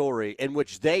of the story in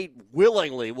which they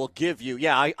willingly will give you,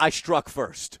 I struck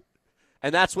first.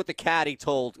 And that's what the caddy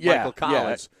told Michael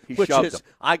Collins, which is,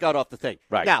 I got off the thing.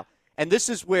 Right. Now, and this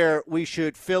is where we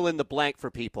should fill in the blank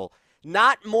for people.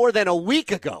 Not more than a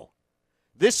week ago,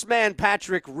 This man,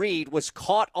 Patrick Reed, was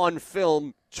caught on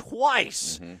film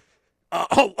twice. Why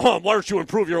don't you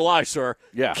improve your lie, sir?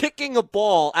 Yeah. Kicking a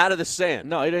ball out of the sand.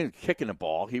 No, he didn't kicking a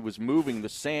ball. He was moving the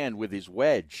sand with his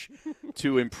wedge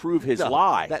to improve his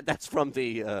lie. That's from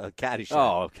the Caddyshack.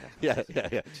 Oh, okay.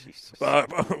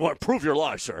 Yeah. Prove your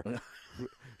lie, sir.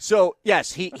 So,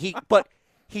 yes, but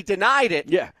he denied it.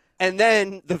 Yeah. And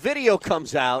then the video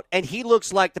comes out, and he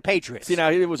looks like the Patriots. See,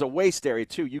 now, it was a waste area,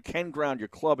 too. You can ground your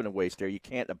club in a waste area. You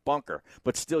can't in a bunker.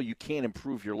 But still, you can't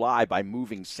improve your lie by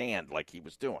moving sand like he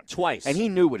was doing. Twice. And he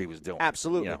knew what he was doing.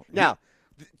 Absolutely. Now,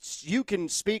 you can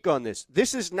speak on this.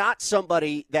 This is not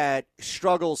somebody that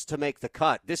struggles to make the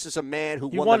cut. This is a man who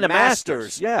won the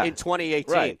Masters in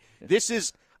 2018. Right. This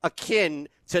is akin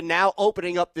to now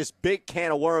opening up this big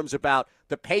can of worms about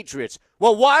the Patriots.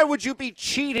 Well, why would you be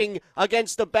cheating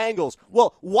against the Bengals?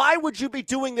 Well, why would you be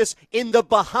doing this in the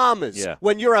Bahamas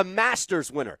when you're a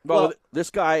Masters winner? Well, this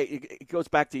guy, it goes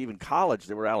back to even college.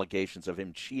 There were allegations of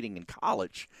him cheating in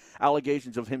college,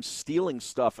 allegations of him stealing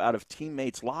stuff out of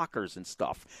teammates' lockers and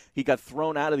stuff. He got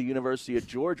thrown out of the University of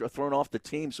Georgia, thrown off the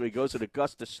team, so he goes to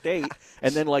Augusta State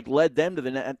and then led them to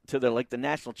the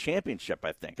national championship,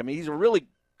 I think. I mean, he's a really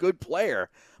good player,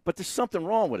 but there's something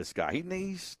wrong with this guy.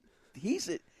 He's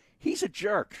a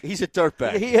jerk. He's a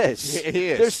dirtbag. He is. He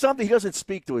is. There's something. He doesn't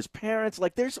speak to his parents.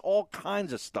 Like, there's all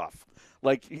kinds of stuff.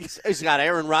 Like, he's got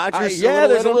Aaron Rodgers.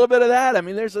 There's a little bit of that. I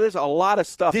mean, there's a lot of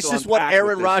stuff. This is what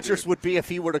Aaron Rodgers would be if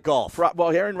he were to golf. Well,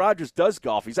 Aaron Rodgers does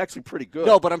golf. He's actually pretty good.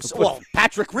 No, but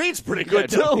Patrick Reed's pretty good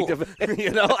too.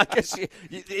 I guess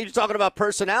you're talking about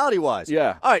personality-wise.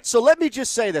 Yeah. All right, so let me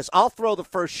just say this. I'll throw the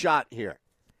first shot here.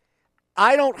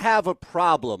 I don't have a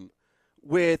problem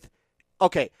with,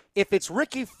 if it's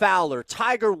Ricky Fowler,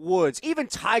 Tiger Woods, even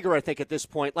Tiger, I think at this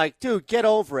point, dude, get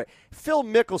over it. Phil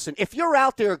Mickelson, if you're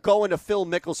out there going to Phil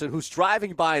Mickelson, who's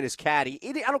driving by in his caddy,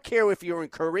 I don't care if you're in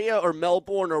Korea or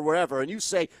Melbourne or wherever, and you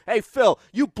say, hey, Phil,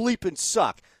 you bleeping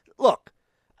suck. Look,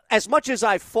 as much as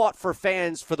I've fought for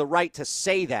fans for the right to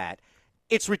say that,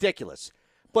 it's ridiculous.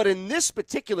 But in this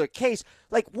particular case,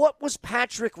 what was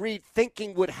Patrick Reed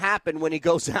thinking would happen when he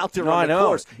goes out there on the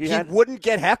course? He wouldn't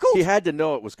get heckled? He had to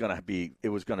know it was going to be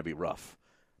rough.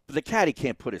 But the caddy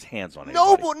can't put his hands on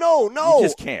anybody. No. You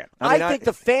just can't. I think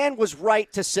the fan was right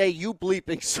to say you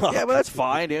bleeping suck. Yeah, well, that's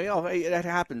fine. That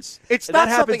happens. It's not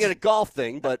something in a golf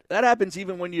thing, but that happens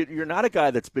even when you're not a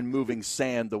guy that's been moving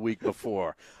sand the week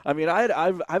before. I mean,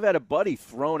 I've had a buddy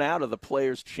thrown out of the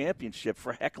Players' Championship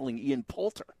for heckling Ian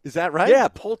Poulter. Is that right? Yeah,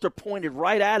 Poulter pointed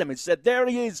right at him and said, "There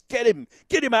he is, get him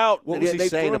out." What was he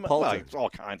saying to Poulter? Well, all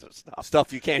kinds of stuff.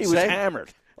 Stuff you can't say. He was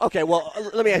hammered. Okay, well,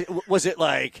 let me ask you, was it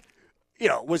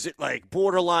was it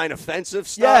borderline offensive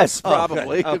stuff? Yes,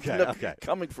 probably. Okay.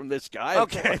 Coming from this guy.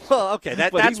 Okay, well, okay,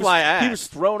 that's why I asked. He was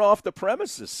thrown off the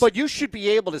premises. But you should be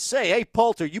able to say, hey,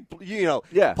 Poulter,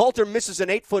 Poulter misses an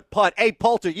 8-foot putt. Hey,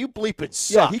 Poulter, you bleeping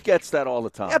suck. Yeah, he gets that all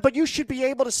the time. Yeah, but you should be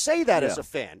able to say that as a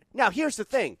fan. Now, here's the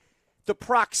thing. The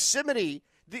proximity,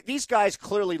 these guys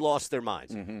clearly lost their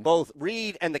minds, both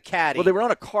Reed and the caddy. Well, they were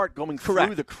on a cart going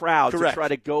through the crowd to try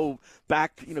to go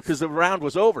back, because the round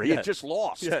was over. He had just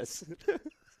lost. Yes.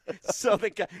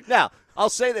 Now, I'll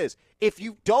say this. If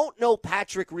you don't know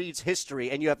Patrick Reed's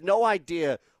history and you have no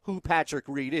idea who Patrick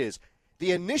Reed is,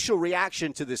 the initial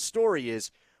reaction to this story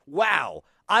is, wow,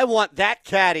 I want that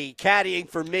caddy caddying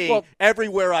for me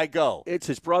everywhere I go. It's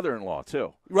his brother-in-law,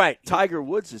 too. Right. Tiger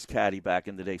Woods' caddy back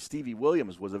in the day. Stevie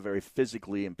Williams was a very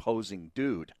physically imposing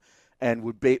dude and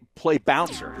would play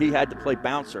bouncer. He had to play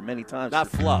bouncer many times. Not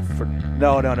fluff.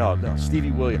 No.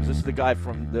 Stevie Williams. This is the guy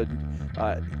from the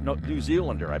New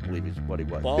Zealander, I believe is what he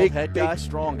was. Bald-head guy? Big,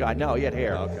 strong guy. No, he had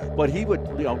hair. Okay. But he would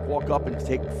walk up and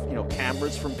take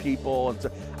cameras from people. And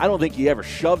I don't think he ever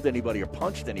shoved anybody or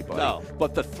punched anybody. No.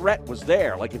 But the threat was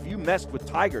there. Like, if you messed with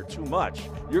Tiger too much,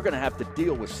 you're going to have to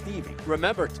deal with Stevie.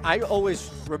 I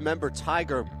always remember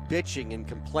Tiger bitching and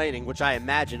complaining, which I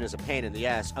imagine is a pain in the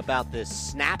ass, about this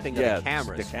snapping of the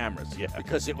cameras. The cameras, yeah.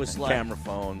 Because it was camera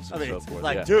phones and so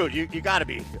forth. Dude, you got to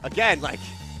be, again,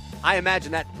 I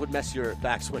imagine that would mess your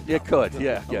backswing. It could,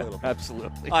 yeah,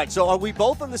 absolutely. All right, so are we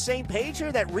both on the same page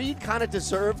here that Reed kind of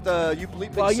deserved the you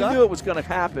bleeping Well, you suck? knew it was going to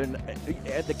happen.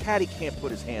 The caddy can't put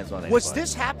his hands on anybody. Was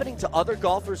this happening to other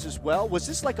golfers as well? Was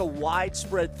this like a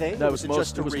widespread thing? No, or was it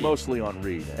just it was mostly on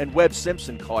Reed. And Webb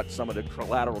Simpson caught some of the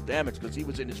collateral damage because he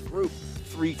was in his group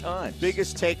 3 times.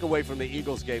 Biggest takeaway from the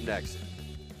Eagles game next.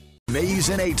 Mays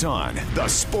and Aton, the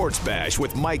Sports Bash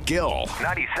with Mike Gill.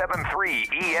 97.3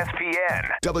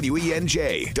 ESPN.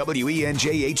 WENJ,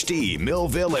 WENJ HD,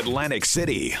 Millville, Atlantic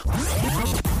City.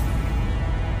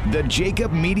 The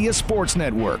Jacob Media Sports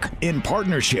Network, in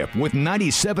partnership with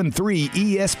 97.3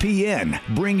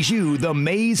 ESPN, brings you the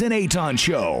Mays and Aton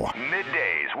Show.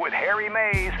 Middays with Harry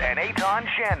Mays and Aton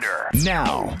Shander.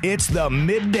 Now, it's the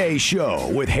Midday Show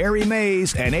with Harry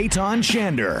Mays and Aton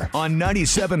Shander on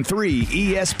 97.3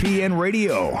 ESPN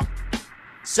Radio.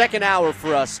 Second hour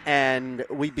for us, and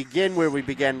we begin where we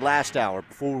began last hour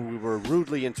before we were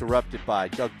rudely interrupted by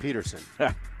Doug Peterson.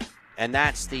 And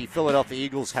that's the Philadelphia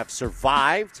Eagles have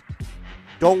survived.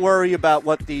 Don't worry about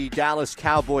what the Dallas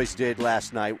Cowboys did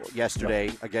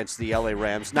yesterday against the LA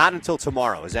Rams. Not until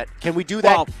tomorrow. Can we do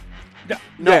that? Well,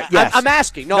 no, yes. I'm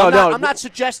asking. I'm not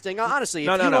suggesting. Honestly,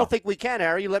 if you don't think we can,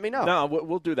 Harry, you let me know. No,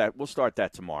 we'll do that. We'll start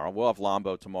that tomorrow. We'll have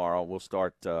Lombo tomorrow. We'll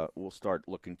start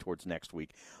looking towards next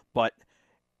week. But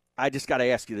I just got to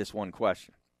ask you this one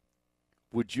question.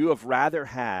 Would you have rather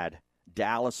had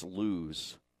Dallas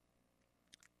lose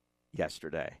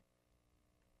yesterday?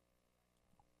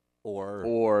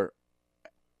 Or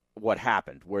what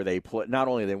happened where they not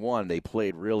only they won, they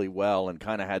played really well and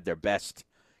kind of had their best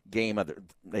game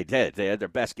they had their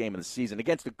best game of the season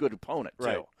against a good opponent too.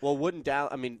 Right. Well,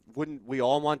 wouldn't we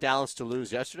all want Dallas to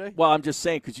lose yesterday? Well, I'm just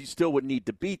saying because you still would need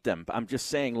to beat them. I'm just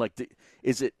saying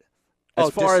is it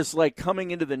as far as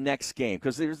coming into the next game,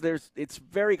 because it's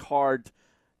very hard.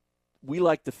 We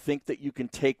like to think that you can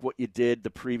take what you did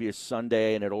the previous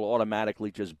Sunday and it'll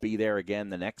automatically just be there again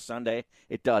the next Sunday.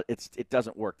 It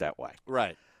doesn't work that way.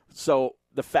 Right. So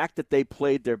the fact that they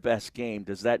played their best game,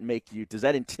 does that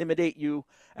intimidate you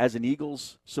as an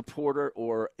Eagles supporter,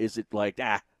 or is it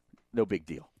no big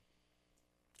deal?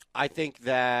 I think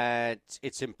that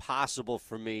it's impossible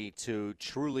for me to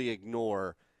truly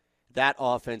ignore that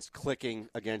offense clicking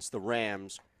against the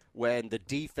Rams when the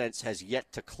defense has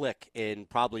yet to click in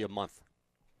probably a month.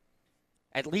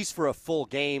 At least for a full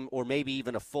game or maybe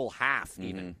even a full half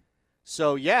even.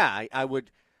 So, yeah, I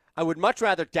would much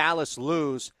rather Dallas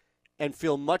lose and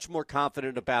feel much more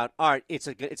confident about, all right, it's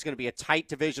going to be a tight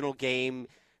divisional game.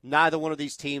 Neither one of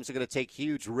these teams are going to take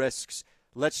huge risks.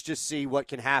 Let's just see what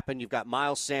can happen. You've got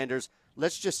Miles Sanders.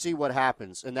 Let's just see what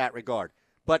happens in that regard.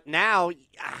 But now,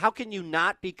 how can you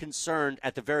not be concerned,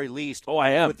 at the very least,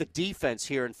 I am, with the defense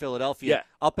here in Philadelphia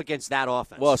up against that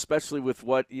offense? Well, especially with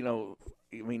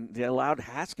they allowed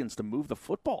Haskins to move the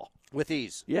football. With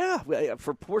ease. Yeah,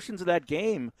 for portions of that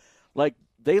game,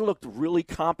 they looked really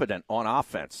competent on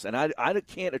offense. And I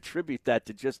can't attribute that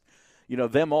to just,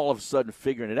 them all of a sudden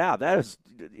figuring it out. That is,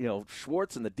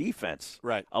 Schwartz and the defense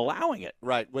allowing it.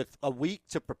 Right, with a week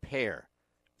to prepare.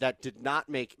 That did not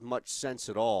make much sense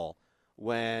at all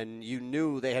when you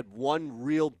knew they had one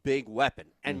real big weapon.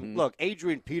 And look,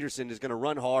 Adrian Peterson is going to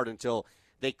run hard until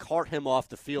they cart him off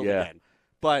the field again.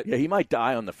 But he might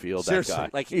die on the field, seriously,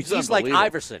 that guy. He's like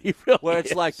Iverson, where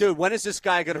it's like, dude, when is this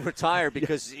guy going to retire?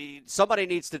 Because somebody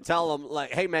needs to tell him,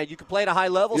 hey, man, you can play at a high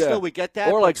level still, we get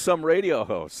that. Or like some radio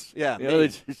hosts. Yeah.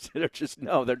 they're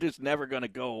just never going to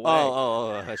go away.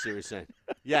 Oh, I see what you're saying.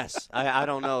 Yes, I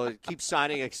don't know. Keep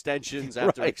signing extensions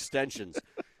after extensions.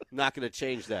 Not going to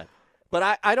change that.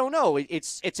 But I don't know.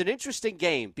 It's an interesting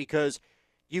game because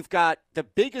you've got the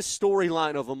biggest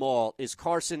storyline of them all is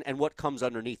Carson and what comes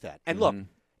underneath that. And look,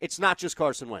 it's not just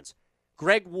Carson Wentz.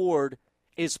 Greg Ward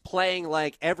is playing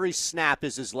like every snap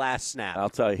is his last snap. I'll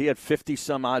tell you, he had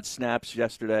 50-some-odd snaps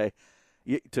yesterday.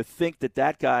 To think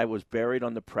that guy was buried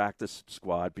on the practice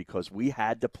squad because we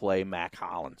had to play Mac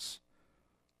Hollins.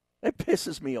 It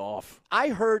pisses me off. I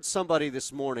heard somebody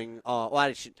this morning.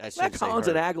 I Mac Hollins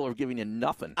and Aguilar are giving you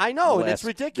nothing. I know, and it's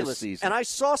ridiculous. And I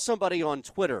saw somebody on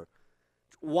Twitter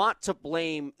want to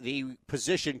blame the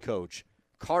position coach,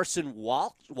 Carson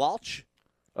Walsh.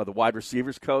 Oh, the wide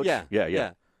receivers coach? Yeah,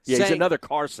 saying, he's another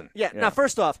Carson. Yeah. Now,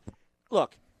 first off,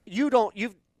 look,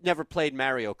 you've never played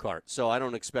Mario Kart, so I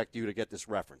don't expect you to get this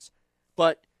reference.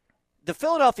 But the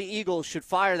Philadelphia Eagles should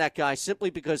fire that guy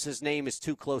simply because his name is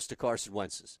too close to Carson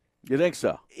Wentz's. You think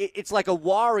so? It's like a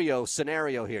Wario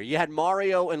scenario here. You had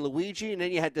Mario and Luigi, and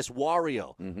then you had this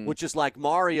Wario, which is like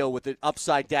Mario with it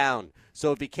upside down.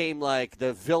 So it became like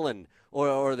the villain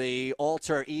or the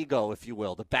alter ego, if you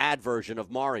will, the bad version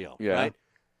of Mario, right?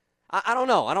 I don't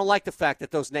know. I don't like the fact that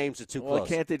those names are too close.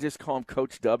 Can't they just call him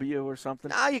Coach W or something?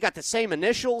 Nah, you got the same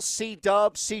initials,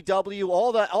 C-Dub, CW,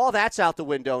 all that's out the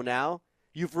window now.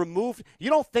 You've removed – you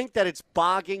don't think that it's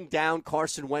bogging down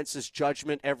Carson Wentz's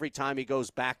judgment every time he goes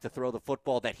back to throw the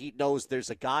football that he knows there's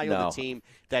a guy on the team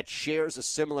that shares a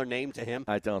similar name to him?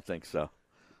 I don't think so.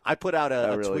 I put out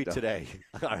a tweet today.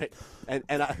 All right.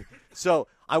 So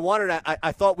I wanted –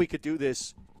 I thought we could do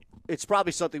this. It's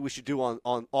probably something we should do on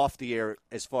off the air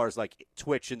as far as like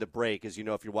Twitch in the break, as you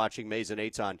know, if you're watching Mays and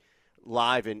Aton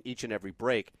live in each and every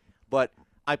break. But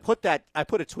I put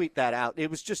a tweet that out. It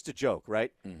was just a joke,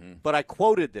 right? Mm-hmm. But I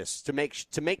quoted this to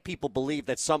make people believe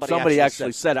that somebody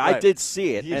actually said it. Right. I did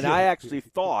see it, and I actually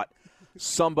thought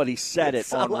somebody said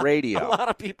it on radio. A lot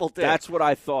of people did. That's what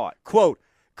I thought. Quote,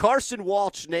 Carson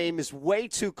Walsh's name is way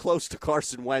too close to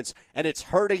Carson Wentz, and it's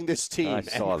hurting this team. I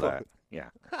saw that.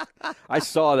 Yeah. I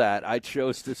saw that. I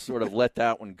chose to sort of let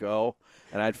that one go,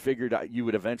 and I figured you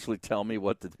would eventually tell me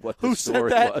what the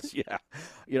story was. Yeah.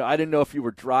 I didn't know if you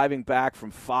were driving back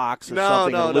from Fox or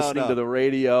something or listening to the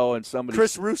radio and somebody.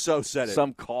 Chris Russo said it.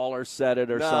 Some caller said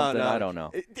it or something. I don't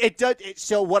know. It does.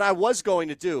 So what I was going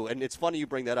to do, and it's funny you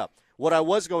bring that up, what I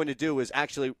was going to do is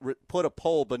actually put a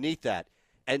poll beneath that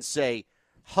and say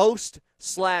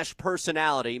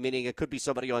host/personality, meaning it could be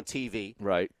somebody on TV.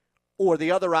 Right. Or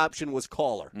the other option was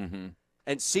caller,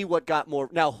 and see what got more.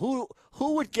 Now, who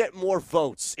would get more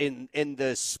votes in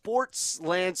the sports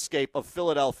landscape of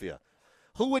Philadelphia?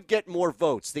 Who would get more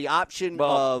votes? The option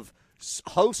of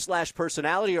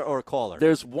host/personality or caller?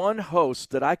 There's one host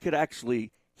that I could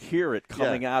actually hear it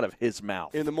coming out of his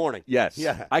mouth. In the morning. Yes.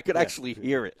 Yeah. I could actually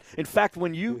hear it. In fact,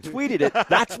 when you tweeted it,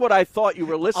 that's what I thought you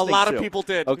were listening to. A lot of people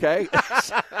did. Okay?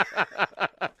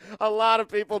 A lot of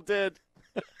people did.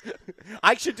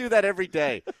 I should do that every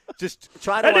day. Just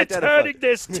try to and identify. It's hurting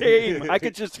this team. I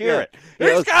could just hear it.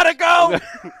 He's got to go.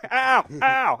 Ow,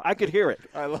 ow. I could hear it.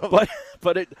 I love it.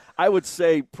 But I would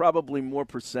say probably more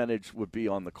percentage would be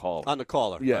on the caller. On the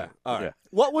caller. Yeah. All right. Yeah.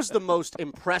 What was the most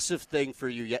impressive thing for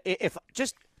you? If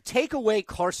just take away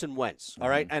Carson Wentz, all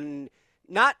right, and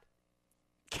not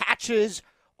catches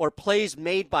or plays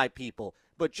made by people,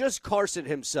 but just Carson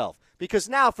himself. Because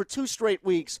now for 2 straight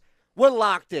weeks, we're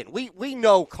locked in. We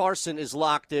know Carson is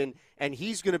locked in, and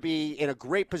he's going to be in a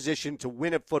great position to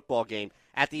win a football game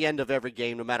at the end of every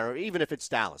game, no matter, even if it's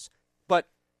Dallas. But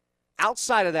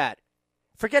outside of that,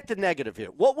 forget the negative here.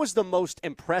 What was the most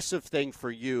impressive thing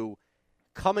for you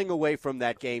coming away from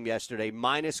that game yesterday,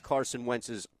 minus Carson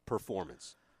Wentz's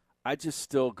performance? I just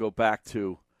still go back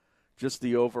to just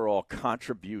the overall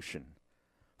contribution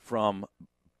from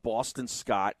Boston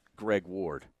Scott, Greg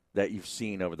Ward, that you've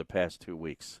seen over the past 2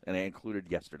 weeks, and I included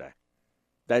yesterday.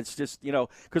 That's just,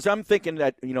 because I'm thinking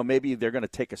that, maybe they're going to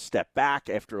take a step back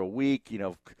after a week,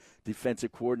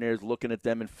 defensive coordinators looking at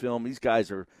them in film. These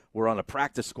guys were on a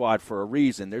practice squad for a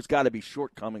reason. There's got to be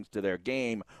shortcomings to their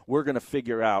game. We're going to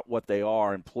figure out what they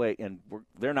are and play, and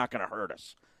they're not going to hurt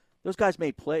us. Those guys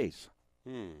made plays.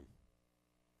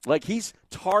 Like he's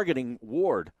targeting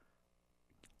Ward.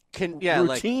 Routinely.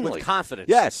 Like with confidence.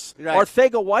 Yes. Right.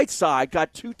 Arcega-Whiteside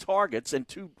got 2 targets, and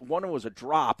one was a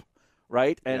drop,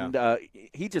 right? And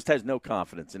he just has no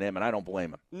confidence in him, and I don't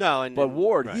blame him. No. But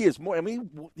Ward, right. he is more. I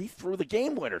mean, he threw the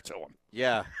game winner to him.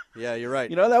 Yeah, you're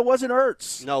right. That wasn't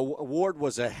Ertz. No, Ward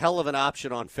was a hell of an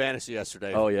option on fantasy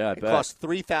yesterday. Oh, yeah, I It bet. cost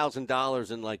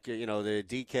 $3,000 in, the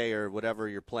DK or whatever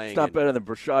you're playing. It's not better than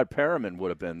Brashad Perriman would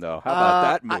have been, though. How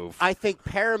about that move? I think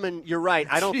Perriman, you're right.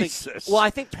 I don't think. Well, I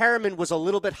think Perriman was a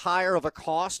little bit higher of a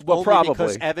cost. Well, only probably.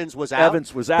 because Evans was out.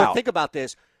 Evans was out. But think about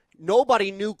this.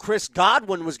 Nobody knew Chris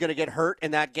Godwin was going to get hurt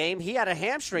in that game. He had a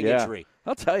hamstring injury.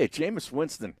 I'll tell you, Jameis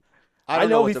Winston. I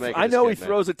know what to make of this know kid, he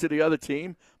throws it to the other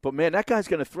team, but, man, that guy's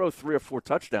going to throw 3 or 4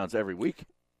 touchdowns every week.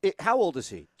 How old is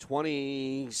he?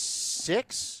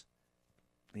 26?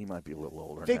 He might be a little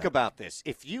older. Think about this.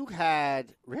 If you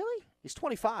had – really? He's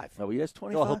 25. Oh, he is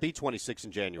 25? Well, he'll be 26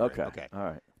 in January. Okay. All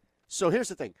right. So here's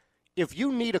the thing. If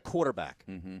you need a quarterback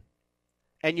Mm-hmm.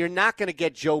 and you're not going to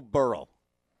get Joe Burrow,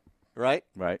 right?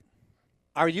 Right.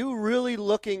 Are you really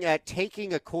looking at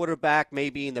taking a quarterback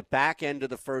maybe in the back end of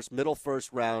the middle first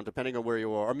round, depending on where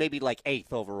you are, or maybe like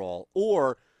 8th overall?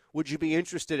 Or would you be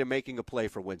interested in making a play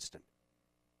for Winston?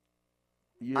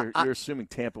 You're assuming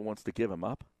Tampa wants to give him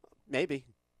up? Maybe.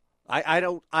 I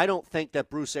don't think that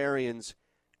Bruce Arians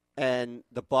and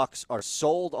the Bucs are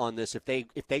sold on this if they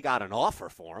got an offer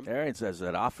for him. Arians has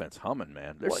that offense humming,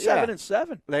 man. They're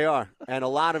 7-7. They are. And a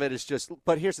lot of it is just –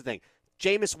 but here's the thing.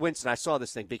 Jameis Winston, I saw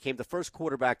this thing, became the first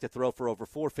quarterback to throw for over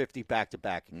 450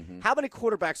 back-to-back. Mm-hmm. How many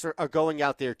quarterbacks are going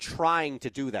out there trying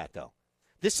to do that, though?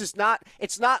 This is not –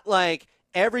 it's not like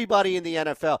everybody in the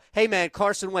NFL, hey, man,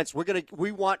 Carson Wentz,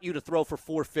 we want you to throw for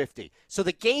 450. So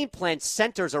the game plan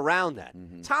centers around that.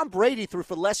 Mm-hmm. Tom Brady threw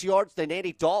for less yards than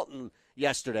Andy Dalton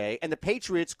yesterday, and the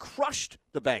Patriots crushed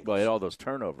the Bengals. Well, he had all those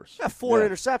turnovers. Yeah, 4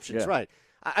 interceptions, Yeah. right.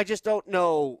 I just don't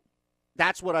know –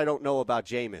 that's what I don't know about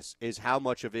Jameis, is how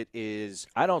much of it is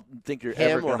I don't think you're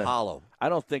him ever or gonna, hollow. I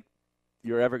don't think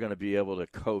you're ever going to be able to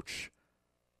coach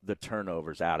the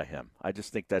turnovers out of him. I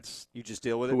just think that's – you just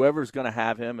deal with it? Whoever's going to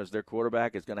have him as their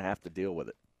quarterback is going to have to deal with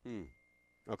it.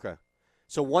 Okay.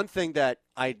 So one thing that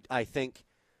I think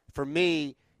for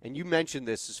me, and you mentioned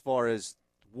this as far as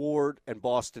Ward and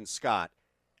Boston Scott.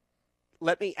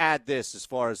 Let me add this as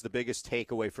far as the biggest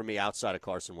takeaway for me outside of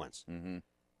Carson Wentz. Mm-hmm.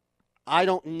 I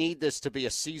don't need this to be a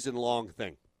season-long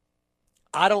thing.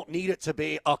 I don't need it to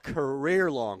be a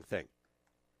career-long thing.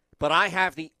 But I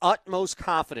have the utmost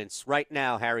confidence right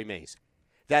now, Harry Mays,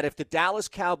 that if the Dallas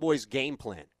Cowboys game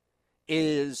plan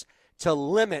is to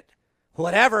limit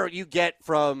whatever you get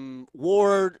from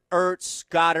Ward, Ertz,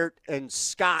 Goddard, and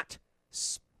Scott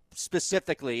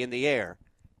specifically in the air,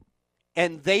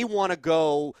 and they want to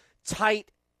go tight,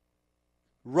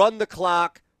 run the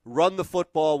clock, run the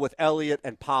football with Elliott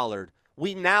and Pollard,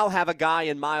 we now have a guy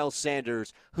in Miles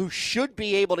Sanders who should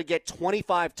be able to get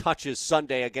 25 touches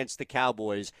Sunday against the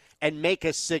Cowboys and make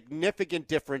a significant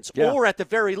difference, or at the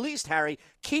very least, Harry,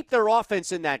 keep their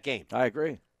offense in that game. I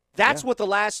agree. That's what the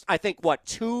last, I think,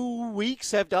 2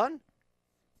 weeks have done?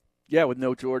 Yeah, with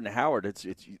no Jordan Howard,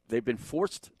 they've been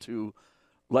forced to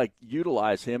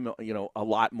utilize him, a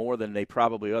lot more than they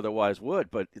probably otherwise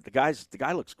would. But the guy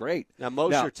looks great. Now,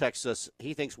 Mosher texts us,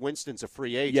 he thinks Winston's a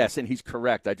free agent. Yes, and he's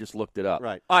correct. I just looked it up.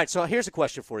 Right. All right, so here's a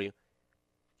question for you.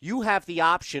 You have the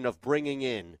option of bringing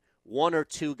in one of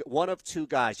two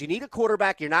guys. You need a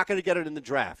quarterback. You're not going to get it in the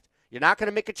draft. You're not going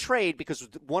to make a trade because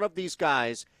one of these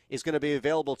guys is going to be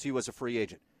available to you as a free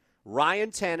agent.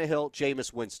 Ryan Tannehill,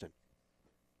 Jameis Winston.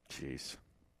 Jeez.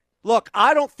 Look,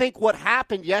 I don't think what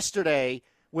happened yesterday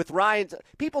with Ryan,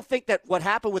 people think that what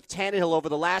happened with Tannehill over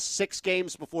the last 6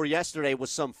 games before yesterday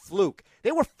was some fluke.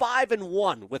 They were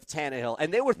 5-1 with Tannehill,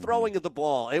 and they were throwing the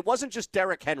ball. It wasn't just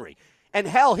Derrick Henry. And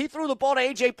hell, he threw the ball to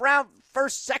A.J. Brown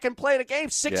second play of the game,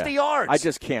 60 yards. I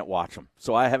just can't watch them,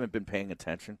 so I haven't been paying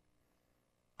attention.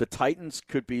 The Titans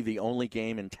could be the only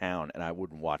game in town, and I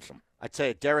wouldn't watch them. I tell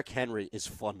you, Derrick Henry is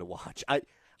fun to watch.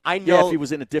 I know. Yeah, if he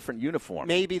was in a different uniform.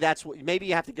 Maybe you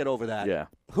have to get over that. Yeah.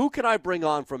 Who can I bring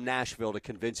on from Nashville to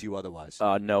convince you otherwise?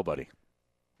 Nobody.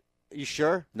 You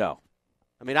sure? No.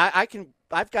 I mean,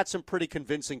 I've got some pretty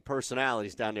convincing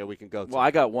personalities down there we can go to. Well, I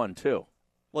got one too.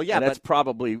 Well, yeah, and that's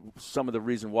probably some of the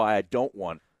reason why I don't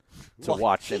want to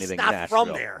watch anything He's not Nashville.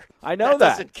 from there. I know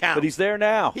that. Doesn't count. But he's there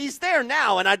now. He's there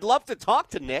now, and I'd love to talk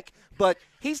to Nick, but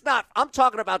he's not. I'm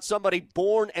talking about somebody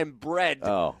born and bred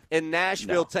in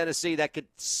Nashville, Tennessee, that could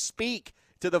speak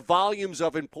to the volumes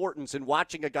of importance in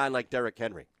watching a guy like Derrick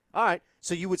Henry. All right,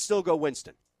 so you would still go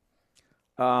Winston?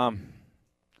 I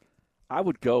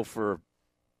would go for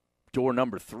door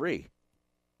number 3.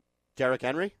 Derrick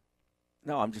Henry?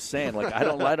 No, I'm just saying,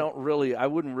 I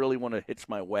wouldn't really want to hitch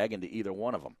my wagon to either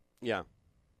one of them. Yeah.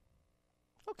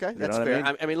 Okay, You that's know what fair.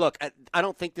 I mean? I mean, look, I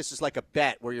don't think this is like a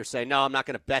bet where you're saying, no, I'm not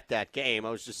going to bet that game.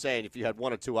 I was just saying if you had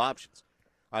one or two options.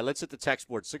 All right, let's hit the text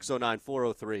board,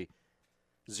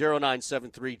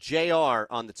 609-403-0973.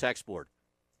 JR on the text board.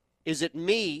 Is it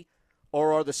me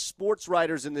or are the sports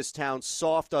writers in this town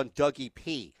soft on Dougie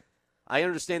P? I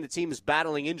understand the team is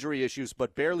battling injury issues,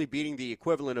 but barely beating the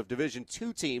equivalent of Division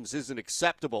II teams isn't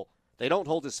acceptable. They don't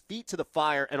hold his feet to the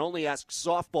fire and only ask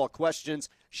softball questions,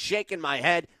 shaking my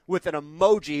head with an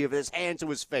emoji of his hand to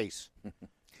his face.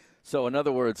 So, in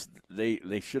other words,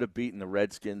 they should have beaten the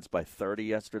Redskins by 30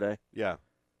 yesterday? Yeah.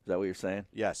 Is that what you're saying?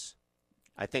 Yes.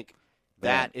 I think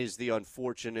that is the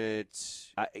unfortunate.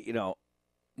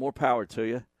 More power to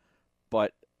you.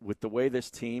 But with the way this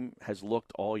team has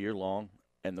looked all year long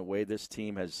and the way this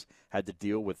team has had to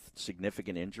deal with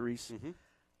significant injuries,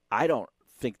 I don't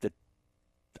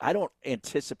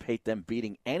anticipate them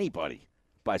beating anybody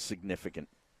by significant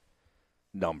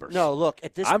numbers. No, look,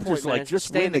 at this point, man, just like, just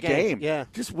stay win in the game. Yeah.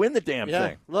 Just win the damn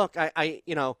thing. Look,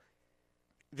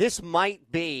 this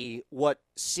might be what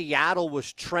Seattle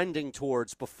was trending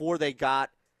towards before they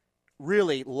got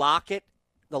really Lockett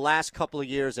the last couple of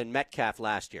years and Metcalf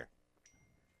last year.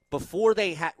 Before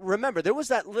they had, remember, there was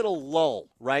that little lull,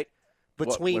 right?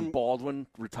 When Baldwin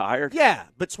retired? Yeah,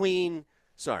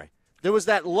 there was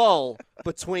that lull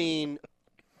between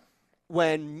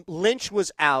when Lynch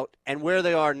was out and where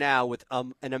they are now with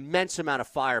an immense amount of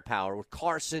firepower with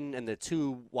Carson and the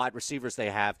 2 wide receivers they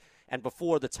have, and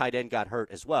before the tight end got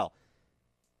hurt as well.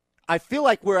 I feel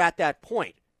like we're at that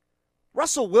point.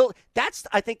 That's,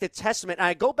 I think, the testament. And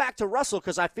I go back to Russell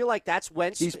because I feel like that's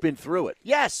when he's been through it.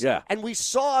 Yes. Yeah. And we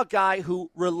saw a guy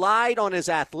who relied on his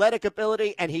athletic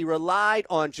ability and he relied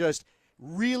on just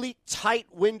really tight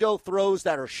window throws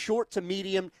that are short to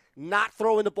medium, not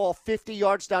throwing the ball 50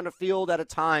 yards down the field at a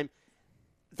time.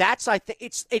 That's, I think,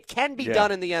 it can be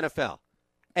done in the NFL.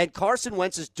 And Carson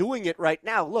Wentz is doing it right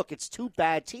now. Look, it's 2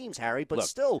 bad teams, Harry, but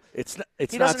still,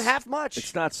 he doesn't have much.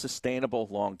 It's not sustainable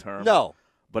long term. No.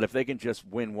 But if they can just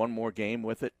win one more game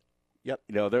with it,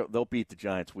 they'll beat the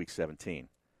Giants week 17.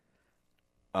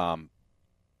 And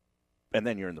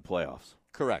then you're in the playoffs.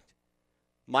 Correct.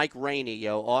 Mike Rainey,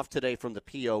 off today from the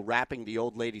PO, wrapping the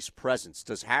old lady's presents.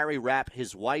 Does Harry wrap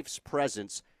his wife's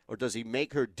presents, or does he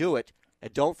make her do it?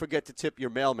 And don't forget to tip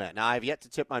your mailman. Now, I have yet to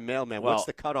tip my mailman. Well, what's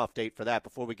the cutoff date for that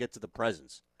before we get to the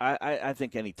presents? I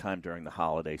think any time during the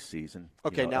holiday season,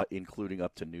 Okay, now including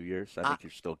up to New Year's, I think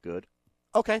you're still good.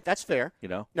 Okay, that's fair.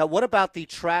 Now, what about the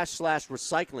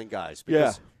trash/recycling guys?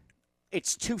 Because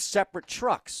it's two separate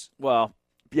trucks. Well,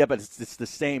 yeah, but it's the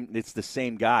same. It's the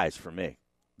same guys for me.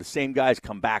 The same guys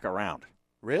come back around.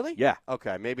 Really? Yeah.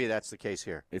 Okay, maybe that's the case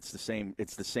here. It's the same.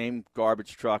 It's the same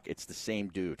garbage truck. It's the same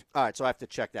dude. All right, so I have to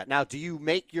check that. Now, do you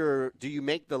make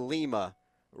the Lima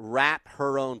wrap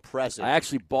her own present? I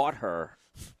actually bought her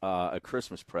a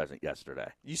Christmas present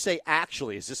yesterday. You say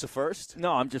actually? Is this a first?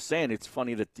 No, I'm just saying it's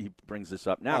funny that he brings this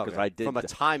up now because I did from a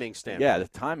timing standpoint. Yeah, the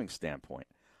timing standpoint.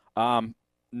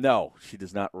 No, she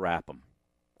does not wrap them.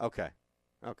 Okay.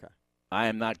 I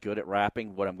am not good at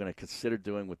wrapping. What I'm going to consider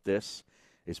doing with this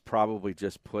is probably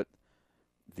just put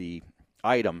the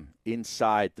item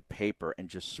inside the paper and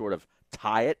just sort of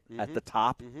tie it at the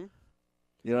top. Mm-hmm.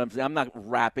 You know what I'm saying? I'm not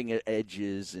wrapping at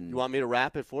edges. And you want me to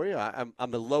wrap it for you? I'm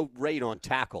a low rate on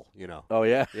tackle, Oh,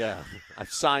 yeah? Yeah.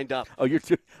 I've signed up. Oh,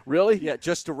 really? Yeah,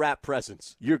 just to wrap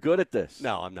presents. You're good at this?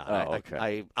 No, I'm not. Oh,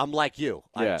 okay. I'm like you.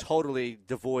 Yeah. I'm totally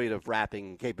devoid of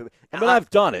wrapping capability. I mean, I've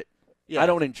done it. Yeah. I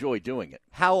don't enjoy doing it.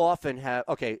 How often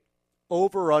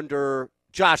over, under,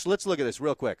 Josh, let's look at this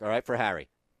real quick, all right, for Harry.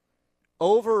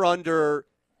 Over, under,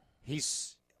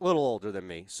 he's a little older than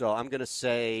me, so I'm going to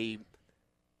say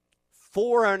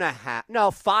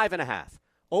 5.5.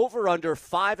 Over, under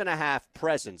 5.5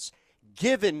 presents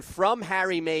given from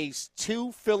Harry Mays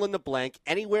to fill in the blank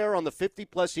anywhere on the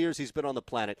 50-plus years he's been on the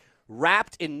planet,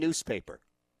 wrapped in newspaper.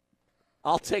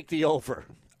 I'll take the over.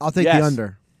 I'll take the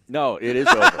under. No, it is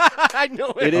over. I know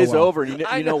it. It is over. You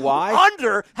know why?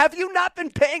 Under? Have you not been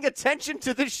paying attention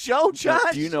to the show,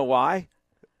 Josh? Do you know why?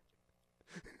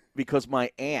 Because my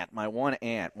one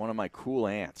of my cool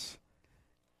aunts,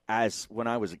 when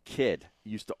I was a kid,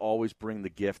 used to always bring the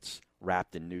gifts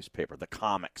wrapped in newspaper, the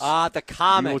comics. The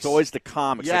comics. It was always the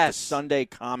comics, like the Sunday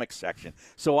comic section.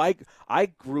 So I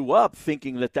grew up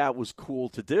thinking that was cool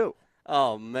to do.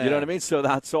 Oh, man. You know what I mean?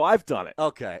 So I've done it.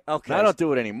 Okay. I don't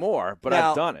do it anymore, but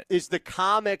now, I've done it.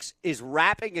 Is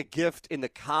wrapping a gift in the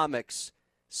comics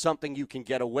something you can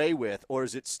get away with, or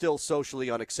is it still socially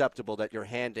unacceptable that you're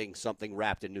handing something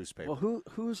wrapped in newspaper? Well,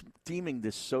 who's deeming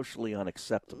this socially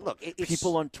unacceptable? Look, it's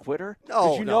people on Twitter?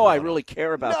 No, Because I really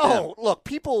care about them. No, look,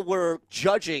 people were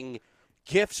judging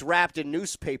gifts wrapped in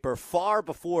newspaper far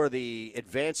before the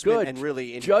advancement and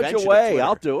really invention Judge away. of Twitter.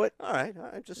 I'll do it. All right.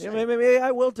 Just saying. Maybe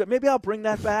I will do it. Maybe I'll bring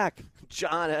that back.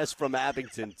 John S. from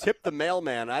Abington. Tip the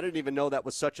mailman. I didn't even know that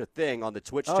was such a thing on the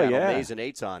Twitch Oh, channel, yeah. Mays and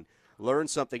Aton. Learn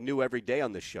something new every day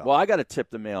on this show. Well, I got to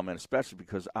tip the mailman, especially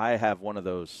because I have one of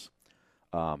those,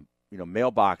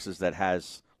 mailboxes that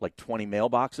has like 20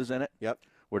 mailboxes in it. Yep.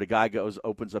 Where the guy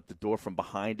opens up the door from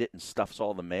behind it and stuffs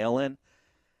all the mail in.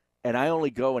 And I only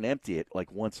go and empty it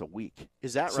like once a week.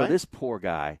 Is that right? So this poor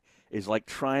guy is like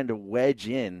trying to wedge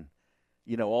in,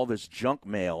 all this junk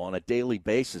mail on a daily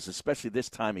basis, especially this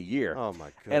time of year. Oh, my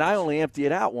goodness. And I only empty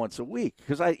it out once a week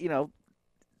because I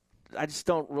just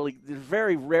don't really –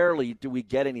 very rarely do we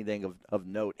get anything of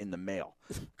note in the mail.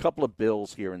 A couple of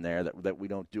bills here and there that we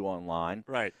don't do online.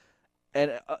 Right.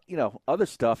 And, other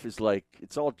stuff is like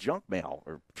it's all junk mail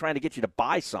or trying to get you to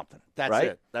buy something. That's right?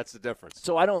 it. That's the difference.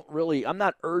 So I'm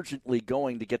not urgently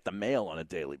going to get the mail on a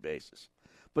daily basis.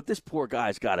 But this poor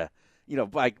guy's got to,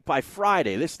 by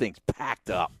Friday, this thing's packed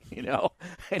up,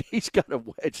 and he's got to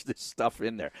wedge this stuff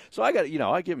in there. So I got to,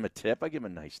 I give him a tip. I give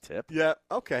him a nice tip. Yeah,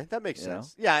 okay, that makes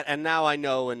sense. Yeah, and now I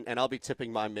know, and I'll be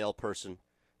tipping my mail person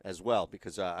as well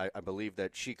because I believe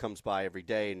that she comes by every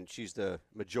day, and she's the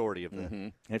majority of the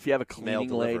And if you have a cleaning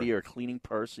mail lady deliverer. or a cleaning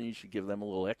person, you should give them a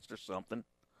little extra something.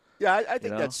 Yeah, I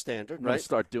think that's standard, I'm going right? to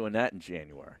start doing that in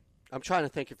January. I'm trying to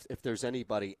think if there's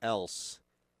anybody else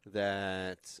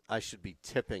that I should be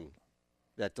tipping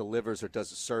that delivers or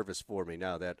does a service for me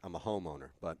now that I'm a homeowner,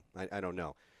 but I don't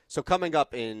know. So coming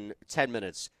up in 10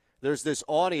 minutes, there's this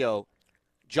audio.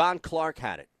 John Clark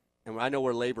had it. And I know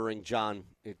we're laboring John.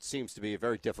 It seems to be a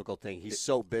very difficult thing. He's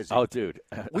so busy. Oh, dude.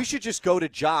 We should just go to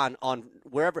John on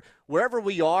wherever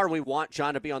we are and we want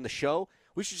John to be on the show.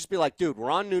 We should just be like, dude, we're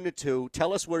on noon to 2.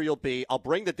 Tell us where you'll be. I'll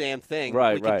bring the damn thing.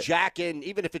 Right, we can right. jack in,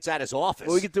 even if it's at his office.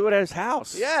 Well, we could do it at his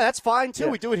house. Yeah, that's fine, too. Yeah.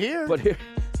 We do it here. But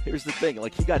here's the thing.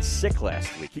 Like, he got sick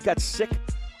last week. He got sick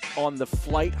on the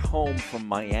flight home from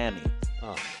Miami.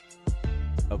 Oh.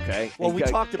 Okay? Well, And we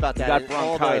talked about that. He got and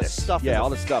all bronchitis. the stuff. Yeah, all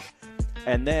the stuff.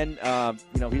 And then,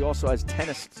 he also has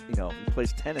tennis. He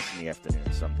plays tennis in the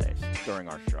afternoon some days during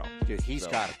our show. Dude, he's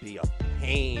got to be a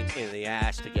pain in the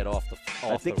ass to get off the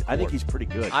court. I think he's pretty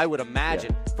good. I would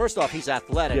imagine. Yeah. First off, he's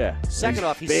athletic. Yeah. Second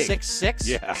off, he's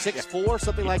 6'6", 6'4",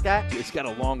 something like that. He's got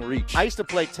a long reach. I used to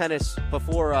play tennis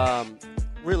before,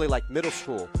 really like middle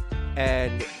school,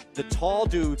 and the tall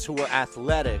dudes who were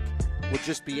athletic would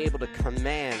just be able to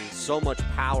command so much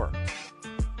power.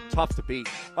 Tough to beat.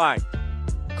 All right.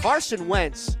 Carson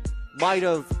Wentz might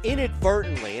have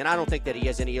inadvertently, and I don't think that he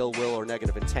has any ill will or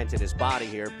negative intent in his body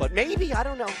here, but maybe, I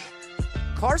don't know.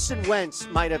 Carson Wentz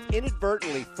might have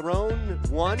inadvertently thrown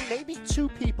one, maybe two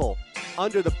people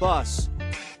under the bus.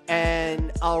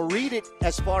 And I'll read it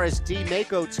as far as D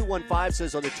Mako 215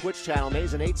 says on the Twitch channel,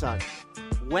 Mays and Eitan.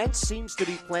 Wentz seems to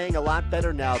be playing a lot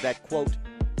better now that, quote,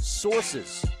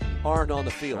 sources aren't on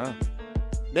the field. Huh.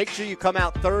 Make sure you come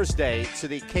out Thursday to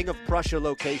the King of Prussia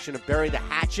location of Bury the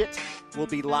Hatchet. We'll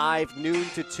be live noon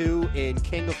to 2 in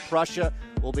King of Prussia.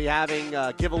 We'll be having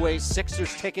giveaways.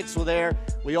 Sixers tickets were there.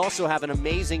 We also have an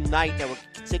amazing night that we'll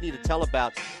continue to tell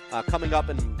about coming up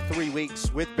in 3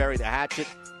 weeks with Bury the Hatchet.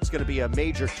 It's going to be a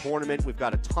major tournament. We've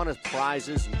got a ton of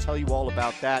prizes and tell you all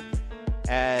about that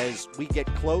as we get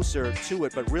closer to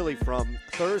it. But really from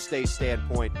Thursday's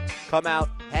standpoint, come out,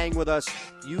 hang with us,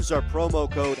 use our promo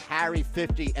code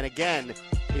Harry50. And again,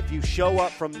 if you show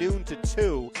up from noon to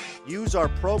 2, use our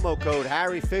promo code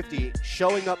Harry50.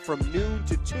 Showing up from noon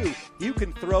to 2, you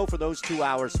can throw for those 2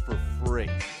 hours for free.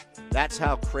 That's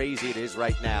how crazy it is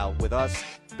right now with us.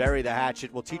 Bury the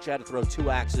Hatchet. We'll teach you how to throw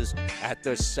 2 axes at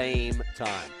the same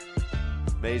time.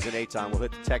 Mays and Eitan. We'll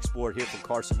hit the text board here from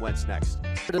Carson Wentz next.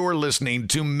 You're listening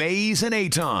to Mays and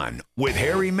Eitan with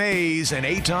Harry Mays and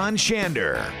Eitan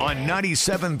Shander on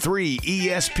 97.3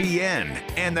 ESPN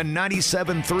and the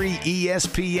 97.3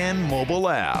 ESPN mobile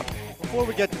app. Before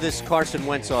we get to this Carson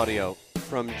Wentz audio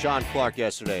from John Clark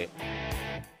yesterday,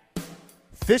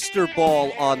 Fister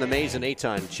Ball on the Mays and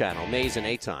Eitan channel, Mays and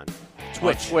Eitan.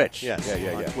 Twitch. Yes,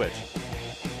 on Twitch.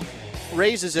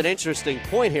 Raises an interesting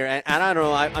point here, and I don't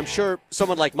know, I'm sure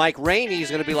someone like Mike Rainey is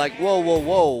going to be like,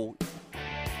 whoa.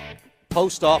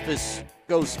 Post office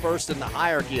goes first in the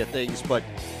hierarchy of things, but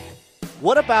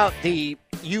what about the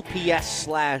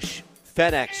UPS/FedEx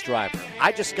driver?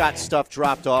 I just got stuff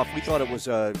dropped off. We thought it was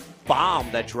a bomb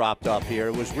that dropped up here.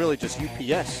 It was really just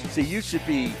UPS. See, you should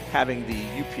be having the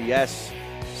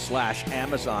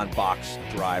UPS/Amazon box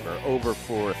driver over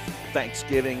for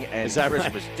Thanksgiving and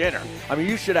Christmas dinner. I mean,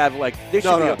 you should have they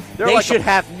should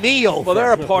have me over. Well,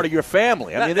 they're a part of your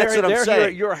family. I mean, that's what I'm saying. They're here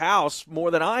at your house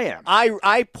more than I am.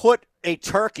 I put a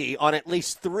turkey on at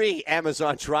least 3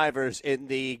 Amazon drivers in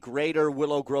the greater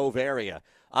Willow Grove area.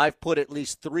 I've put at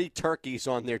least 3 turkeys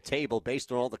on their table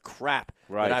based on all the crap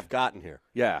that I've gotten here.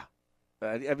 Yeah.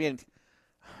 I mean,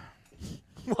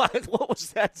 what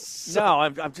was that? No,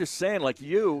 I'm just saying,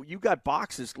 you got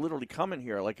boxes literally coming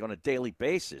here on a daily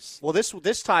basis. Well,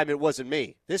 this time it wasn't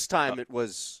me. This time it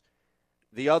was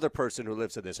the other person who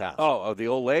lives in this house. Oh, the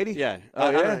old lady? Yeah.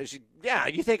 Yeah. Yeah.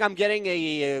 You think I'm getting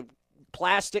a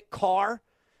plastic car?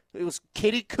 It was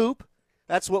kitty coop.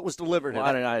 That's what was delivered. Well,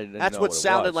 I didn't That's know what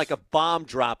sounded was. like a bomb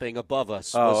dropping above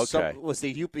us. Oh, okay. Was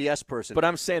the UPS person. But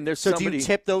I'm saying there's so somebody. Do you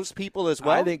tip those people as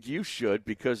well? I think you should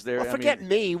because they're. Well, forget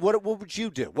me. What would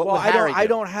you do? What well, would Harry do? I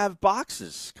don't have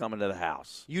boxes coming to the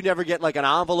house. You never get an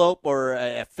envelope or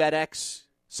a FedEx,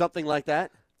 something like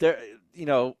that? There,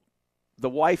 the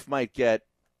wife might get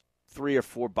 3 or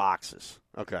 4 boxes.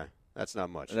 Okay, that's not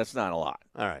much. And that's not a lot.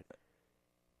 All right,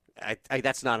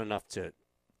 that's not enough to.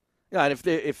 Yeah, and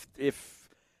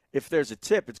if there's a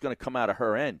tip, it's going to come out of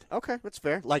her end. Okay, that's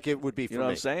fair. Like it would be for me. You know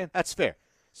what I'm saying? That's fair.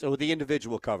 So the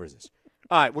individual covers this.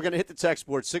 All right, we're going to hit the text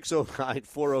board,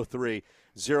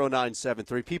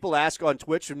 609-403-0973. People ask on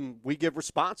Twitch, and we give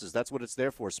responses. That's what it's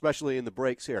there for, especially in the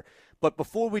breaks here. But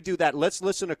before we do that, let's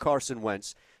listen to Carson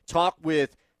Wentz talk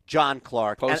with John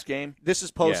Clark. Post-game? This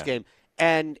is post-game.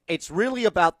 Yeah. And it's really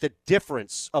about the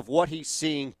difference of what he's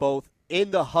seeing both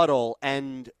in the huddle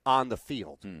and on the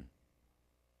field.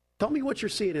 Tell me what you're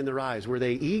seeing in their eyes. Were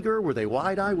they eager? Were they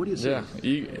wide-eyed? What do you see? Yeah,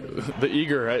 the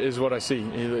eager is what I see.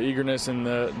 The eagerness and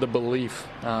the belief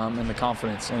and the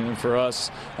confidence. And for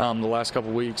us, the last couple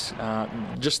of weeks,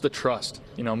 just the trust.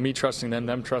 Me trusting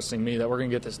them trusting me that we're going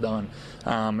to get this done.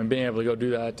 And being able to go do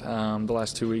that the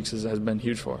last 2 weeks has been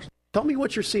huge for us. Tell me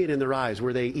what you're seeing in their eyes.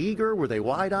 Were they eager? Were they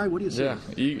wide-eyed? What do you see? Yeah,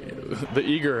 the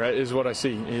eager is what I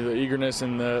see. The eagerness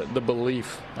and the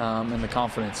belief and the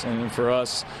confidence. And for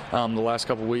us, the last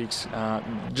couple of weeks,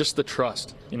 just the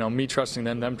trust. Me trusting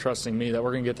them trusting me that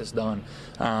we're going to get this done.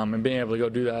 And being able to go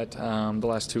do that the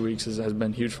last 2 weeks has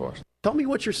been huge for us. Tell me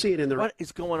what you're seeing in their eyes. What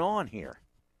is going on here?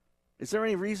 Is there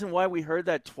any reason why we heard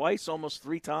that twice, almost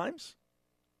 3 times?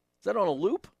 Is that on a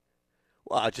loop?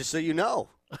 Well, just so you know,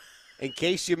 in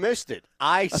case you missed it,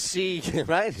 I see,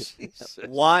 right? Jesus.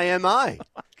 Why am I?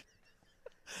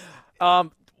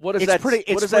 What does It's that, pretty-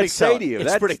 what it's does pretty that say telling. to you?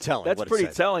 It's pretty telling That's what it pretty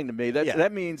says. telling to me. That Yeah.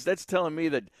 that means that's telling me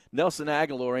that Nelson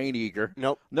Aguilar ain't eager.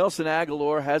 Nope. Nelson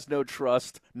Aguilar has no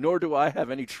trust, nor do I have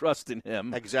any trust in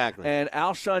him. Exactly. And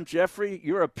Alshon Jeffrey,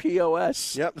 you're a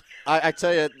POS. Yep. I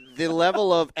tell you, the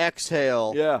level of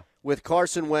exhale Yeah. with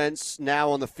Carson Wentz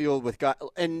now on the field with guys,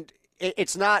 and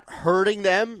it's not hurting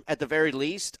them at the very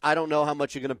least. I don't know how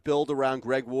much you're going to build around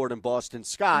Greg Ward and Boston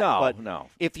Scott. No, but no.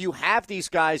 if you have these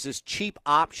guys as cheap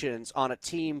options on a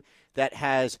team that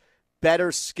has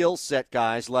better skill set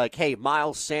guys like, hey,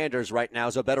 Miles Sanders right now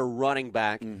is a better running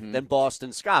back than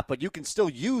Boston Scott, but you can still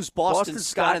use Boston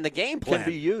Scott in the game plan.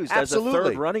 Can be used Absolutely. as a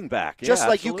third running back. Yeah, Just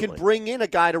like you absolutely. can bring in a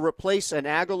guy to replace an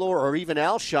Aguilar or even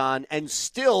Alshon and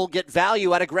still get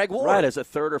value out of Greg Ward. Right, as a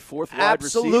third or fourth wide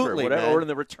Absolutely, receiver, whatever, man. or in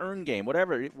the return game,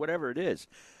 whatever it is.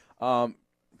 But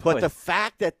Boy. the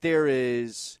fact that there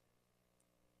is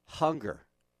hunger,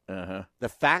 the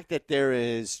fact that there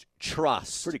is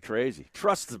trust. Pretty crazy.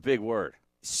 Trust is a big word.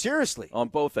 Seriously. On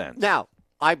both ends. Now,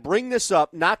 I bring this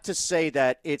up not to say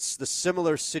that it's the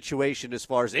similar situation as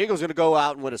far as the Eagles are going to go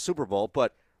out and win a Super Bowl,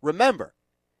 but remember,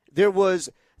 there was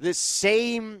this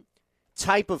same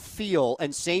type of feel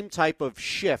and same type of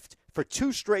shift for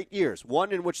 2 straight years,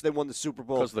 one in which they won the Super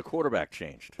Bowl. Because the quarterback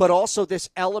changed. But also this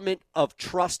element of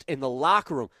trust in the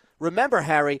locker room. Remember,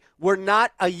 Harry, we're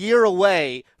not a year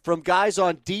away from guys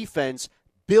on defense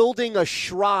building a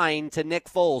shrine to Nick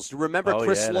Foles. Remember Oh,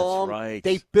 Chris yeah, that's Long? right.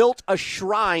 They built a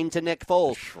shrine to Nick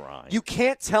Foles. Shrine. You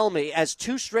can't tell me, as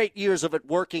 2 straight years of it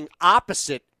working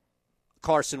opposite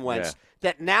Carson Wentz,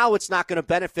 that now it's not going to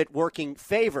benefit working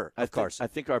favor of Carson. I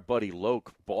think our buddy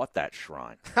Loke bought that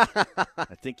shrine.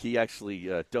 I think he actually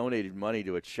donated money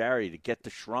to a charity to get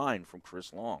the shrine from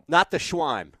Chris Long. Not the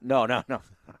Schwein. No.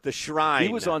 The shrine. He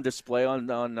was on display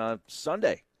on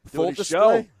Sunday. Full doing a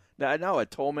display? Show. No,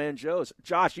 at Toll Man Joe's.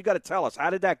 Josh, you got to tell us, how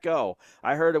did that go?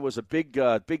 I heard it was a big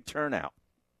turnout.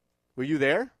 Were you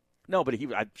there? No, but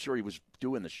I'm sure he was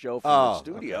doing the show from the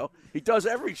studio. Okay. He does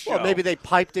every show. Well, maybe they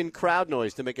piped in crowd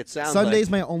noise to make it sound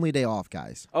Sunday's like. my only day off,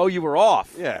 guys. Oh, you were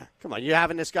off? Yeah. Come on, you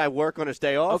having this guy work on his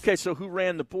day off? Okay, so who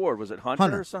ran the board? Was it Hunter,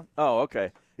 Hunter. or something? Oh,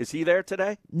 okay. Is he there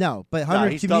today? No, but Hunter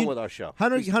he's done with our show.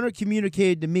 Hunter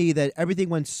communicated to me that everything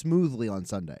went smoothly on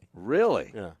Sunday.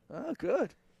 Really? Yeah. Oh,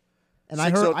 good. And I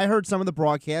heard some of the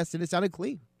broadcasts, and it sounded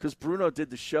clean. Because Bruno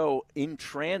did the show in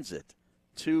transit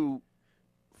to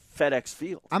FedEx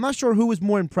Field. I'm not sure who was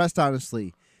more impressed,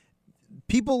 honestly.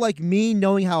 People like me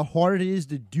knowing how hard it is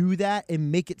to do that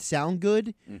and make it sound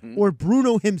good, or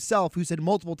Bruno himself, who said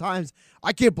multiple times,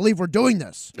 I can't believe we're doing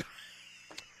this.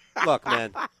 Look,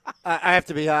 man, I have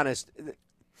to be honest.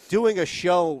 Doing a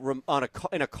show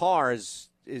in a car is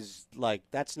like,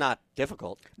 that's not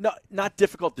difficult. No, not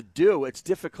difficult to do. It's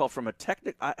difficult from a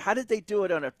technical. How did they do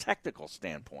it on a technical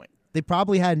standpoint? They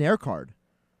probably had an air card.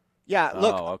 Yeah,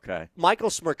 look, Oh, okay. Michael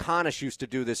Smirkanis used to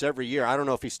do this every year. I don't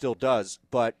know if he still does,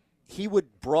 but he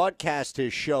would broadcast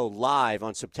his show live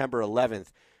on September 11th,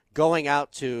 going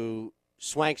out to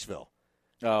Swanksville.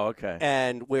 Oh, okay.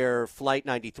 And where Flight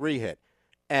 93 hit.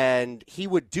 And he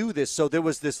would do this. So there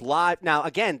was this live. Now,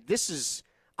 again, this is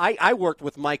I worked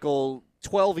with Michael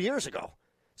 12 years ago.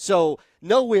 So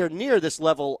nowhere near this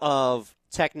level of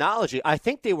technology. I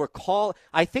think they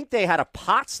had a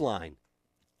POTS line,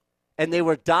 and they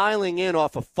were dialing in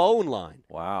off a phone line.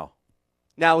 Wow.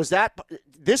 Now,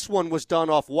 this one was done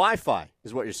off Wi-Fi,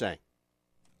 is what you're saying?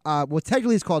 Well,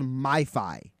 technically it's called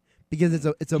MiFi because it's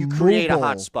a You create a mobile-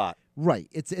 hotspot. Right.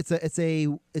 It's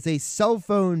a cell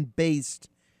phone based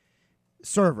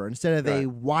server instead of a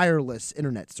wireless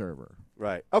internet server.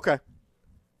 Right. Okay.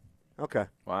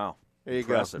 Wow. There you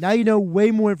Impressive. Now you know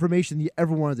way more information than you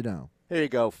ever wanted to know. Here you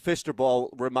go. Fisterball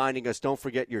reminding us, don't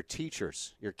forget your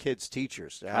teachers, your kids'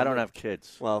 teachers. I don't have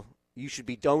kids. Well, you should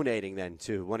be donating then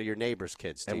to one of your neighbor's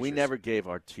kids' And we teachers. never gave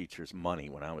our teachers money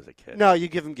when I was a kid. No, you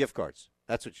give them gift cards.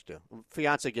 That's what you do.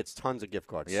 Fiance gets tons of gift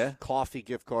cards. Yeah? Coffee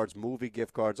gift cards, movie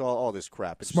gift cards, all this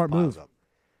crap. It Smart just piles move. up.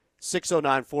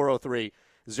 609-403-0973.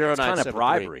 It's kind of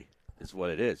bribery is what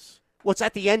it is. Well, it's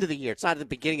at the end of the year. It's not at the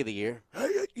beginning of the year. Hey,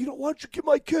 why don't you give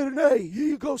my kid an A? Here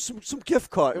you go, some gift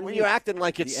card. And when you're acting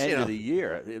like it's the end of the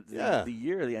year. Yeah. The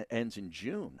year ends in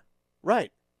June.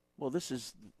 Right. Well, this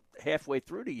is halfway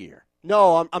through the year.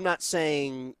 No, I'm not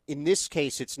saying in this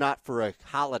case it's not for a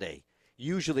holiday.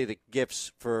 usually the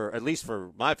gifts for, at least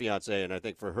for my fiance and I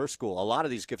think for her school, a lot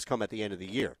of these gifts come at the end of the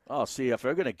year. Oh, see, if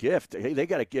they're going to gift, hey, they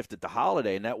got to gift at the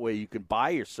holiday, and that way you can buy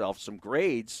yourself some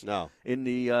grades in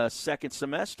the second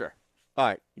semester. All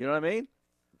right. You know what I mean?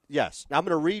 Yes. Now I'm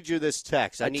going to read you this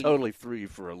text. I totally threw you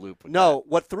for a loop. With No,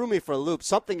 what threw me for a loop,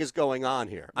 something is going on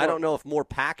here. I don't know if more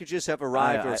packages have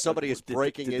arrived or if somebody is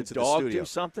breaking into the studio. Did the dog do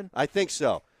something? I think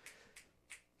so.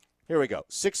 Here we go.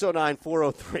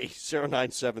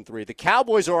 609-403-0973. The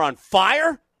Cowboys are on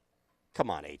fire? Come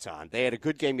on, Eitan. They had a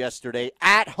good game yesterday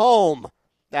at home.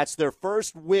 That's their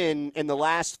first win in the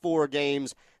last 4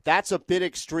 games. That's a bit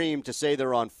extreme to say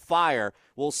they're on fire.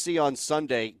 We'll see on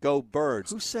Sunday. Go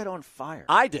Birds. Who said on fire?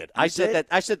 I did. I said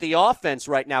the offense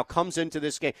right now comes into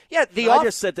this game. Yeah, I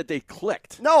just said that they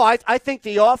clicked. No, I think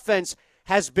the offense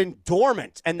has been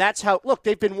dormant, and that's how – look,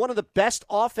 they've been one of the best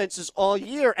offenses all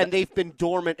year, and they've been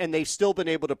dormant, and they've still been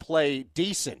able to play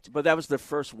decent. But that was their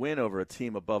first win over a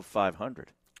team above 500.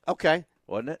 Okay.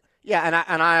 Wasn't it? Yeah, and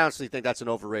I honestly think that's an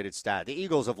overrated stat. The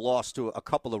Eagles have lost to a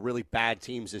couple of really bad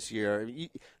teams this year.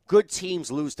 Good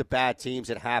teams lose to bad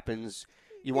teams. It happens.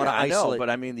 You want to isolate. I know,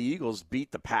 but I mean, the Eagles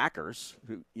beat the Packers.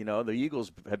 The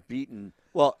Eagles have beaten.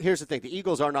 Well, here's the thing: the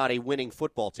Eagles are not a winning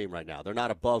football team right now. They're not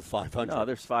above 500. No,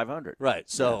 there's 500. Right.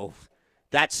 So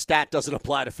that stat doesn't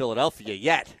apply to Philadelphia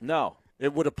yet. No.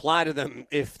 It would apply to them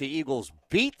if the Eagles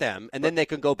beat them, and then they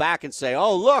can go back and say,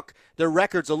 oh, look, their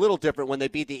record's a little different when they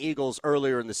beat the Eagles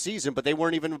earlier in the season, but they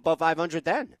weren't even above 500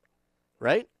 then,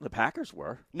 right? The Packers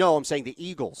were. No, I'm saying the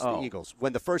Eagles. Oh. The Eagles.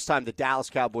 When the first time the Dallas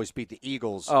Cowboys beat the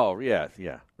Eagles. Oh, yeah.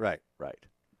 Right.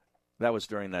 That was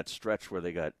during that stretch where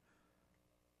they got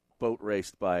boat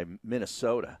raced by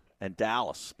Minnesota and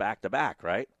Dallas back-to-back,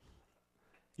 right?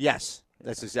 Yes,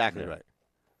 that's exactly right.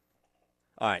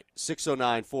 All right,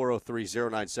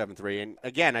 609-403-0973. And,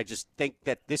 again, I just think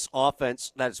that this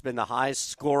offense that has been the highest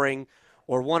scoring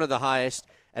or one of the highest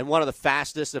and one of the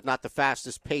fastest, if not the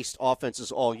fastest-paced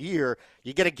offenses all year,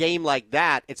 you get a game like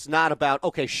that, it's not about,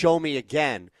 okay, show me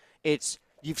again. It's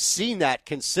you've seen that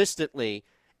consistently.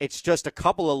 It's just a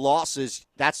couple of losses.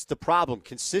 That's the problem.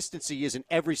 Consistency isn't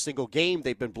every single game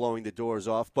they've been blowing the doors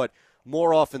off, but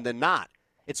more often than not.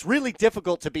 It's really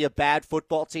difficult to be a bad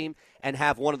football team and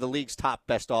have one of the league's top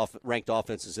best ranked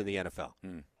offenses in the NFL.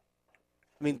 I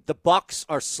mean, the Bucs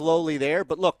are slowly there,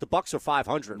 but look, the Bucs are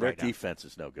 500 right now. Their defense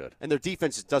is no good. And their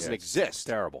defense doesn't exist. It's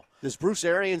terrible. Does Bruce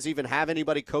Arians even have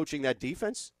anybody coaching that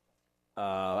defense?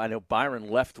 I know Byron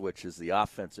Leftwich is the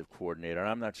offensive coordinator, and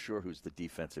I'm not sure who's the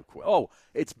defensive coordinator. Oh,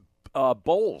 it's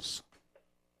Bowles.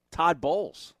 Todd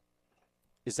Bowles.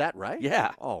 Is that right?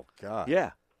 Yeah. Oh, God.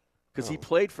 Yeah. Because he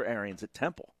played for Arians at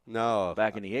Temple. No.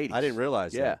 Back in the 80s. I didn't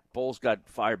realize that. Yeah. Bowles got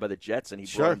fired by the Jets, and he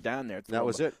brought him down there. That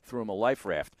was it. Threw him a life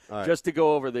raft. Right. Just to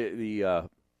go over the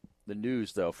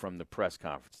news, though, from the press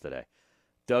conference today.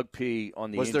 Doug P.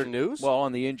 on the Was there news? Well,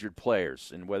 on the injured players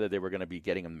and whether they were going to be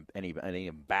getting them, any of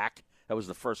them back. That was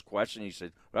the first question. He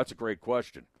said, that's a great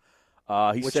question.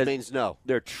 Which said means no.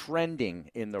 They're trending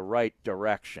in the right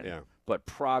direction, but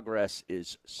progress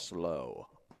is slow.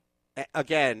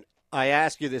 Again, I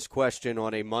asked you this question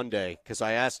on a Monday because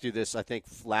I asked you this, I think,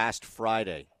 last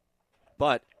Friday.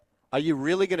 But are you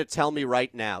really going to tell me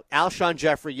right now? Alshon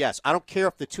Jeffrey, yes. I don't care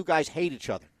if the two guys hate each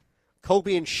other.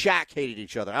 Kobe and Shaq hated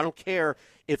each other. I don't care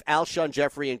if Alshon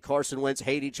Jeffrey and Carson Wentz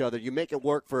hate each other. You make it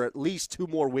work for at least 2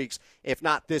 more weeks, if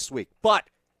not this week. But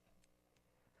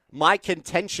my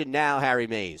contention now, Harry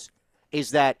Mays,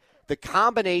 is that the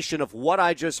combination of what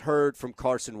I just heard from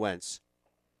Carson Wentz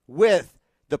with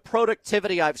the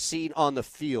productivity I've seen on the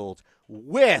field,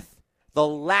 with the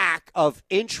lack of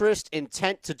interest,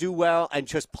 intent to do well, and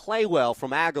just play well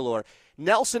from Aguilar,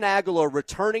 Nelson Aguilar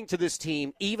returning to this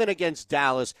team, even against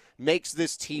Dallas, makes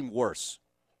this team worse.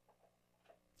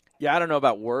 Yeah, I don't know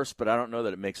about worse, but I don't know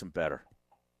that it makes them better.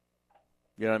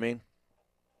 You know what I mean?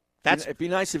 It'd be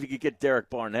nice if you could get Derek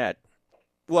Barnett.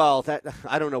 Well,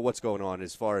 I don't know what's going on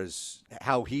as far as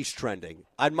how he's trending.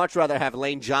 I'd much rather have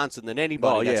Lane Johnson than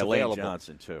anybody that's available. Lane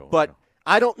Johnson too. But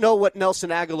I don't know what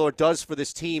Nelson Aguilar does for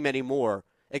this team anymore,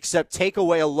 except take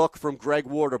away a look from Greg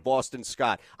Ward or Boston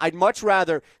Scott. I'd much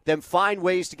rather them find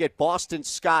ways to get Boston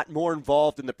Scott more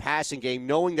involved in the passing game,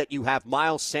 knowing that you have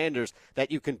Miles Sanders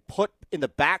that you can put in the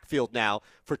backfield now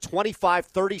for 25,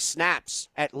 30 snaps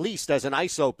at least as an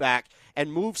ISO back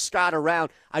and move Scott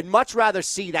around. I'd much rather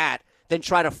see that than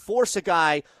try to force a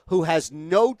guy who has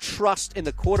no trust in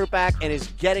the quarterback and is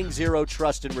getting zero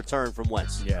trust in return from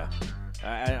Wentz. Yeah.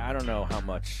 I don't know how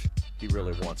much he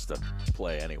really wants to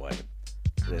play anyway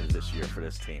this year for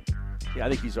this team. Yeah, I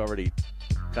think he's already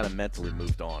kind of mentally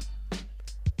moved on.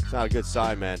 It's not a good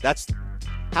sign, man. That's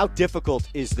How difficult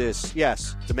is this?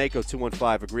 Yes, D'Amico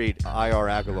 215 agreed. IR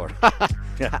Aguilar.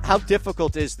 How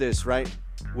difficult is this, right?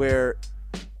 Where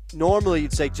normally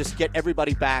you'd say just get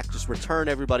everybody back, just return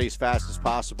everybody as fast as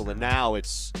possible, and now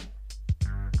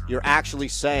you're actually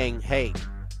saying, hey,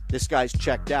 this guy's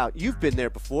checked out. You've been there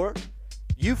before.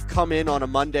 You've come in on a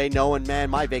Monday knowing,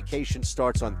 man, my vacation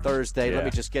starts on Thursday. Yeah. Let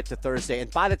me just get to Thursday. And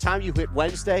by the time you hit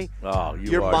Wednesday,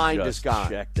 your are mind just is gone.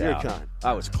 checked You're out. gone.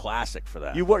 I was classic for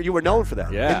that. You were known for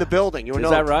that. Yeah. In the building. You were Is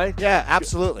known. that right? Yeah,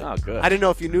 absolutely. Oh, good. I didn't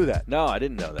know if you knew that. No, I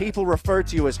didn't know that. People refer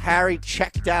to you as Harry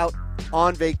checked out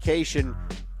on vacation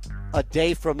a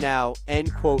day from now,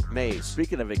 end quote, Mays.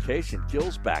 Speaking of vacation,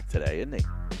 Gil's back today, isn't he?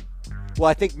 Well,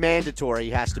 I think mandatory. He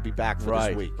has to be back for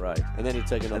this week. Right. And then he'd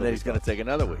take another And then he's going to take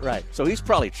another week. Right. So he's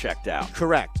probably checked out.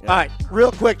 Correct. Yeah. All right,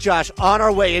 real quick, Josh, on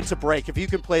our way into break, if you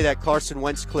can play that Carson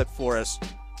Wentz clip for us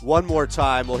one more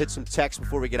time, we'll hit some text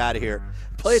before we get out of here.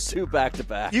 Play it two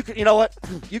back-to-back. You know what?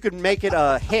 You could make it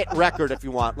a hit record if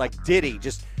you want, like Diddy,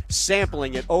 just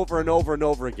sampling it over and over and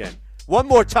over again. One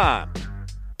more time.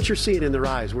 What you're seeing in their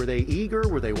eyes, were they eager?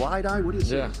 Were they wide-eyed? What do you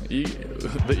see?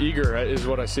 The eager is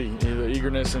what I see. The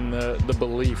eagerness and the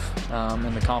belief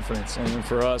and the confidence. And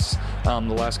for us, the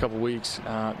last couple of weeks,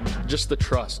 just the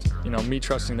trust. Me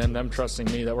trusting them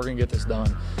trusting me that we're going to get this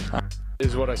done.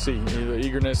 Is what I see. The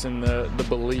eagerness and the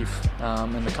belief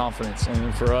and the confidence.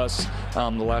 And for us,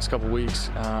 the last couple of weeks,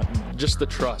 just the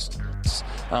trust.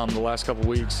 The last couple of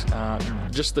weeks,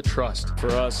 just the trust. For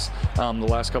us, the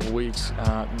last couple of weeks,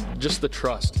 just the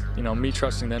trust. Me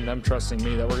trusting them trusting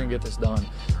me that we're going to get this done.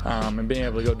 And being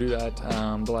able to go do that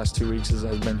the last 2 weeks has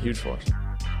been huge for us.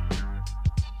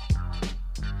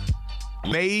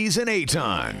 Mays and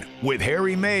Aton with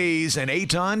Harry Mays and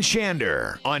Aton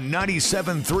Shander on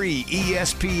 97.3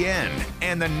 ESPN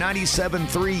and the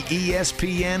 97.3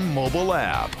 ESPN mobile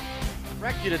app.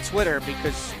 Direct you to Twitter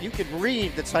because you can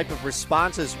read the type of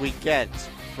responses we get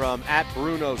from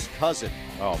 @Bruno's cousin.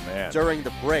 Oh, man. During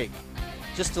the break.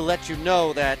 Just to let you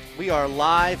know that we are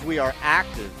live, we are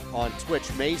active on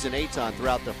Twitch, Mays and Aton,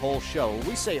 throughout the whole show. When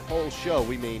we say whole show,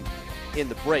 we mean in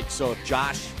the break. So if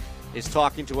Josh is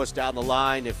talking to us down the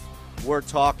line, if we're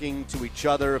talking to each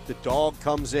other, if the dog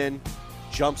comes in,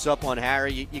 jumps up on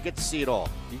Harry, you get to see it all.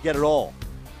 You get it all.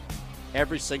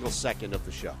 Every single second of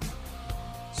the show.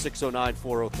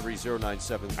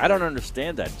 609-403-0973. I don't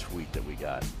understand that tweet that we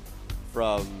got.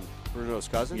 From Bruno's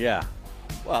cousin? Yeah.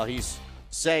 Well, he's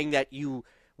saying that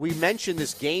we mentioned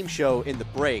this game show in the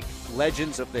break,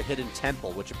 Legends of the Hidden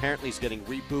Temple, which apparently is getting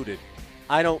rebooted.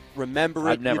 I don't remember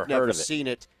it. I've never You've never heard of it. seen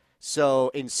it. So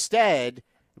instead,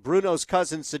 Bruno's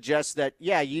cousin suggests that,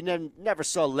 yeah, you never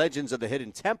saw Legends of the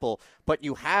Hidden Temple, but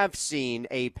you have seen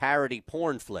a parody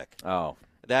porn flick. Oh.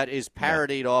 That is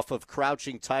parodied off of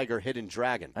Crouching Tiger, Hidden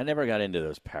Dragon. I never got into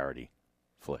those parody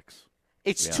flicks.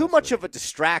 It's too much of a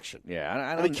distraction.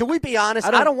 Yeah, I mean, can we be honest?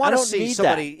 I don't- I don't want I to don't see need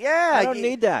somebody. that. Yeah, I don't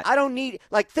need that. I don't need.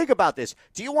 Like, think about this.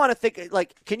 Do you want to think?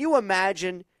 Like, can you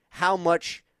imagine how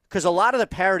much? Because a lot of the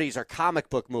parodies are comic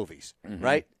book movies,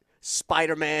 right?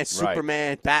 Spider-Man,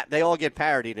 Superman, they all get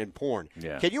parodied in porn.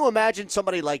 Yeah. Can you imagine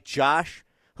somebody like Josh,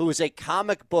 who is a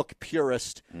comic book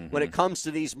purist when it comes to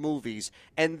these movies,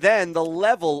 and then the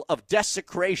level of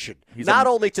desecration, not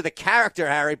only to the character,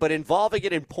 Harry, but involving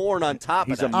it in porn on top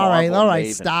of that? All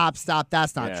right, stop.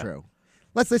 That's not true.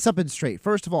 Let's lay something straight.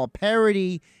 First of all,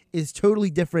 parody is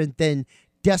totally different than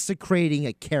desecrating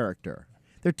a character.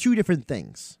 They're two different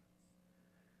things.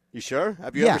 You sure?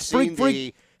 Have you ever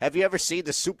seen Have you ever seen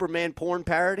the Superman porn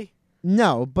parody?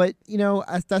 No, but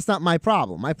that's not my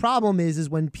problem. My problem is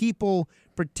when people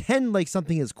pretend like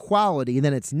something is quality and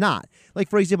then it's not. Like,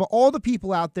 for example, all the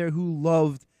people out there who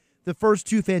loved the first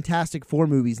two Fantastic Four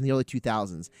movies in the early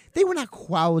 2000s, they were not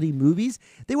quality movies.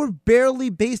 They were barely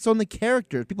based on the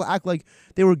characters. People act like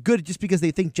they were good just because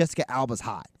they think Jessica Alba's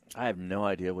hot. I have no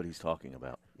idea what he's talking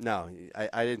about. No,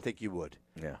 I didn't think you would.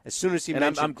 Yeah. As soon as he and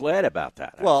mentioned, I'm glad about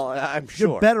that. Well, I'm sure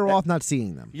You're better off not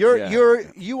seeing them.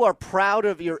 You are proud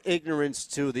of your ignorance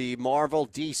to the Marvel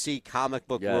DC comic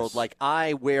book Yes. world, like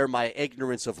I wear my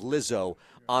ignorance of Lizzo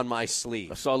on my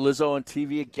sleeve. I saw Lizzo on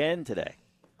TV again today.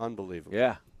 Unbelievable.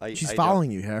 Yeah. She's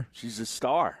following you here. She's a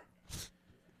star.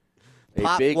 A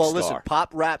Pop, big well, star. listen,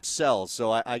 pop rap sells,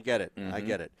 so I get it. Mm-hmm. I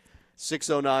get it.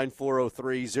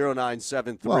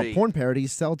 609-403-0973. Well, porn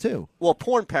parodies sell too. Well,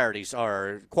 porn parodies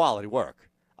are quality work.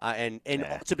 And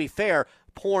to be fair,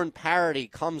 porn parody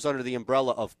comes under the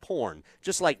umbrella of porn,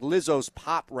 just like Lizzo's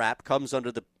pop rap comes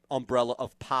under the umbrella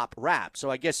of pop rap. So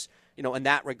I guess, in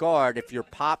that regard, if you're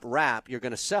pop rap, you're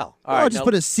going to sell. Just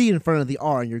put a C in front of the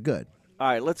R and you're good. All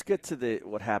right, let's get to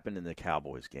what happened in the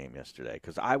Cowboys game yesterday,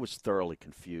 because I was thoroughly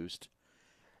confused.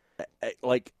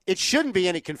 Like, it shouldn't be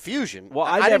any confusion. Well,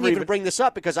 I didn't even bring this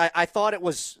up because I thought it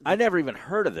was. I never even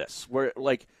heard of this. Where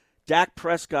like Dak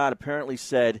Prescott apparently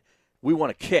said we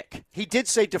want to kick. He did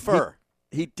say defer.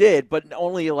 He did, but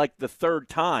only like the third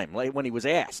time, like when he was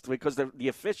asked, because the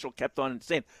official kept on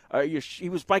saying, he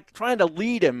was like trying to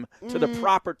lead him to the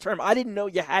proper term. I didn't know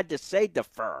you had to say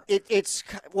defer.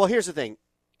 Well, here's the thing.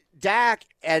 Dak,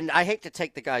 and I hate to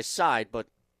take the guy's side, but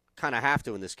kind of have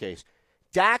to in this case,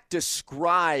 Dak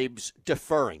describes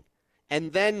deferring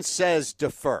and then says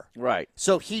defer. Right.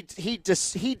 So he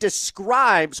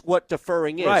describes what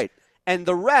deferring is. Right. And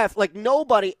the ref, like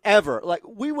nobody ever, like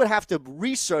we would have to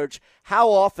research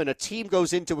how often a team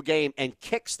goes into a game and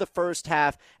kicks the first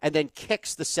half and then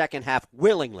kicks the second half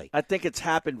willingly. I think it's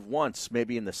happened once,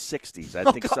 maybe in the 60s. I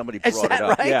think somebody brought Is that it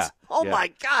up. Right? Yeah. Oh, yeah.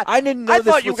 my God. I didn't know I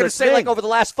this thought you were was going a to say, thing. like, over the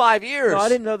last 5 years. No, I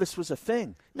didn't know this was a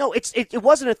thing. No, it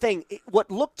wasn't a thing.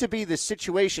 What looked to be the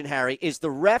situation, Harry, is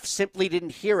the ref simply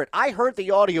didn't hear it. I heard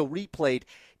the audio replayed.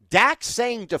 Dak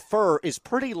saying defer is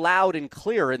pretty loud and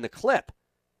clear in the clip.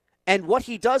 And what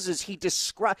he does is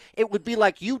it would be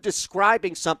like you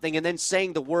describing something and then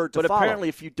saying the word to But follow. apparently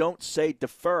if you don't say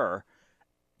defer,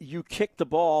 you kick the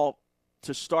ball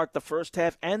to start the first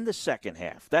half and the second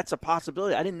half. That's a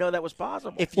possibility. I didn't know that was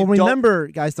possible. Well, remember,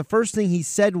 guys, the first thing he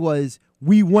said was,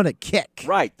 we want to kick.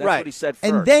 Right, that's what he said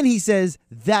first. And then he says,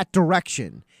 that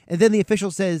direction. And then the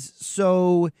official says,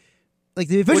 so, like,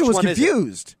 the official was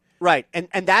confused. Right, and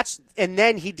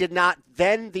then he did not.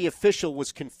 Then the official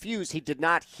was confused. He did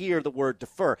not hear the word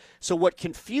defer. So what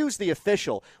confused the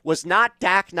official was not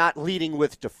Dak not leading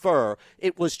with defer.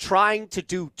 It was trying to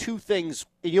do two things.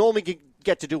 You only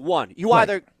get to do one. You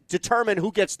either determine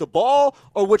who gets the ball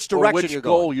or which direction or which you're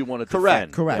going. goal you want to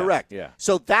Correct. defend. Correct. Yeah.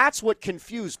 So that's what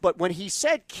confused. But when he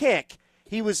said kick,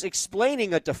 he was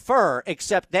explaining a defer,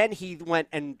 except then he went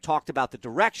and talked about the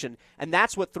direction, and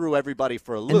that's what threw everybody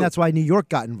for a loop. And that's why New York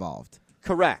got involved.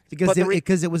 Correct.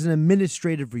 Because it was an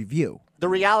administrative review. The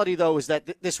reality, though, is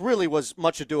that this really was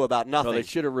much ado about nothing. Well, they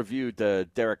should have reviewed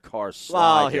Derek Carr's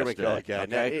slide. Oh, here we go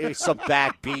again. Okay? Some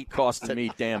bad beat. Costing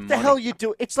me damn money. What the hell you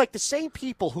do? It's like the same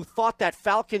people who thought that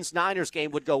Falcons-Niners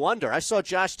game would go under. I saw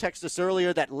Josh text us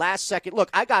earlier that last second. Look,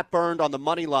 I got burned on the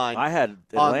money line. I had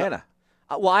Atlanta.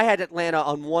 I had Atlanta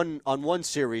on one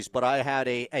series, but I had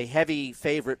a heavy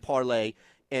favorite parlay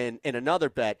in another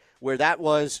bet where that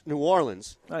was New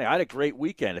Orleans. I had a great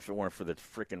weekend if it weren't for the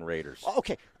freaking Raiders.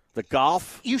 Okay. The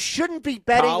golf. You shouldn't be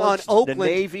betting college, on Oakland. The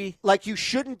Navy. Like you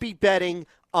shouldn't be betting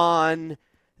on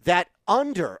that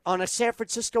under on a San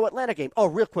Francisco-Atlanta game. Oh,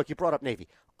 real quick, you brought up Navy.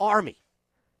 Army.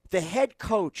 The head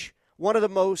coach, one of the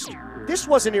most – this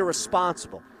wasn't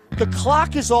irresponsible. The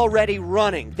clock is already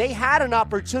running. They had an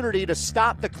opportunity to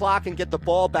stop the clock and get the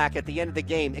ball back at the end of the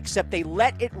game, except they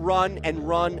let it run and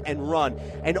run and run.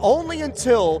 And only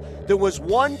until there was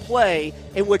one play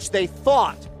in which they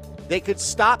thought they could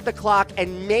stop the clock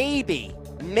and maybe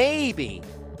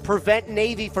prevent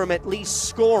Navy from at least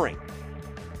scoring.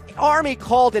 Army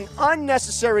called an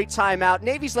unnecessary timeout.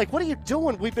 Navy's like, what are you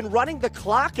doing? We've been running the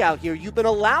clock out here. You've been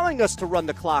allowing us to run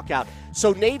the clock out.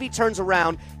 So Navy turns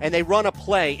around and they run a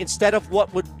play. Instead of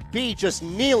what would be just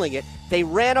kneeling it, they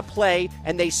ran a play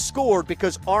and they scored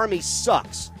because Army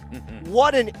sucks.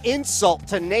 What an insult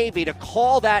to Navy to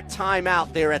call that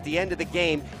timeout there at the end of the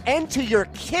game, and to your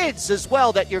kids as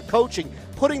well that you're coaching,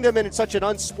 putting them in such an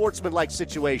unsportsmanlike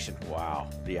situation. Wow,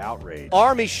 the outrage.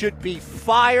 Army should be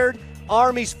fired.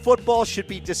 Army's football should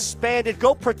be disbanded.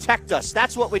 Go protect us.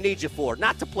 That's what we need you for,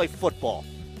 not to play football.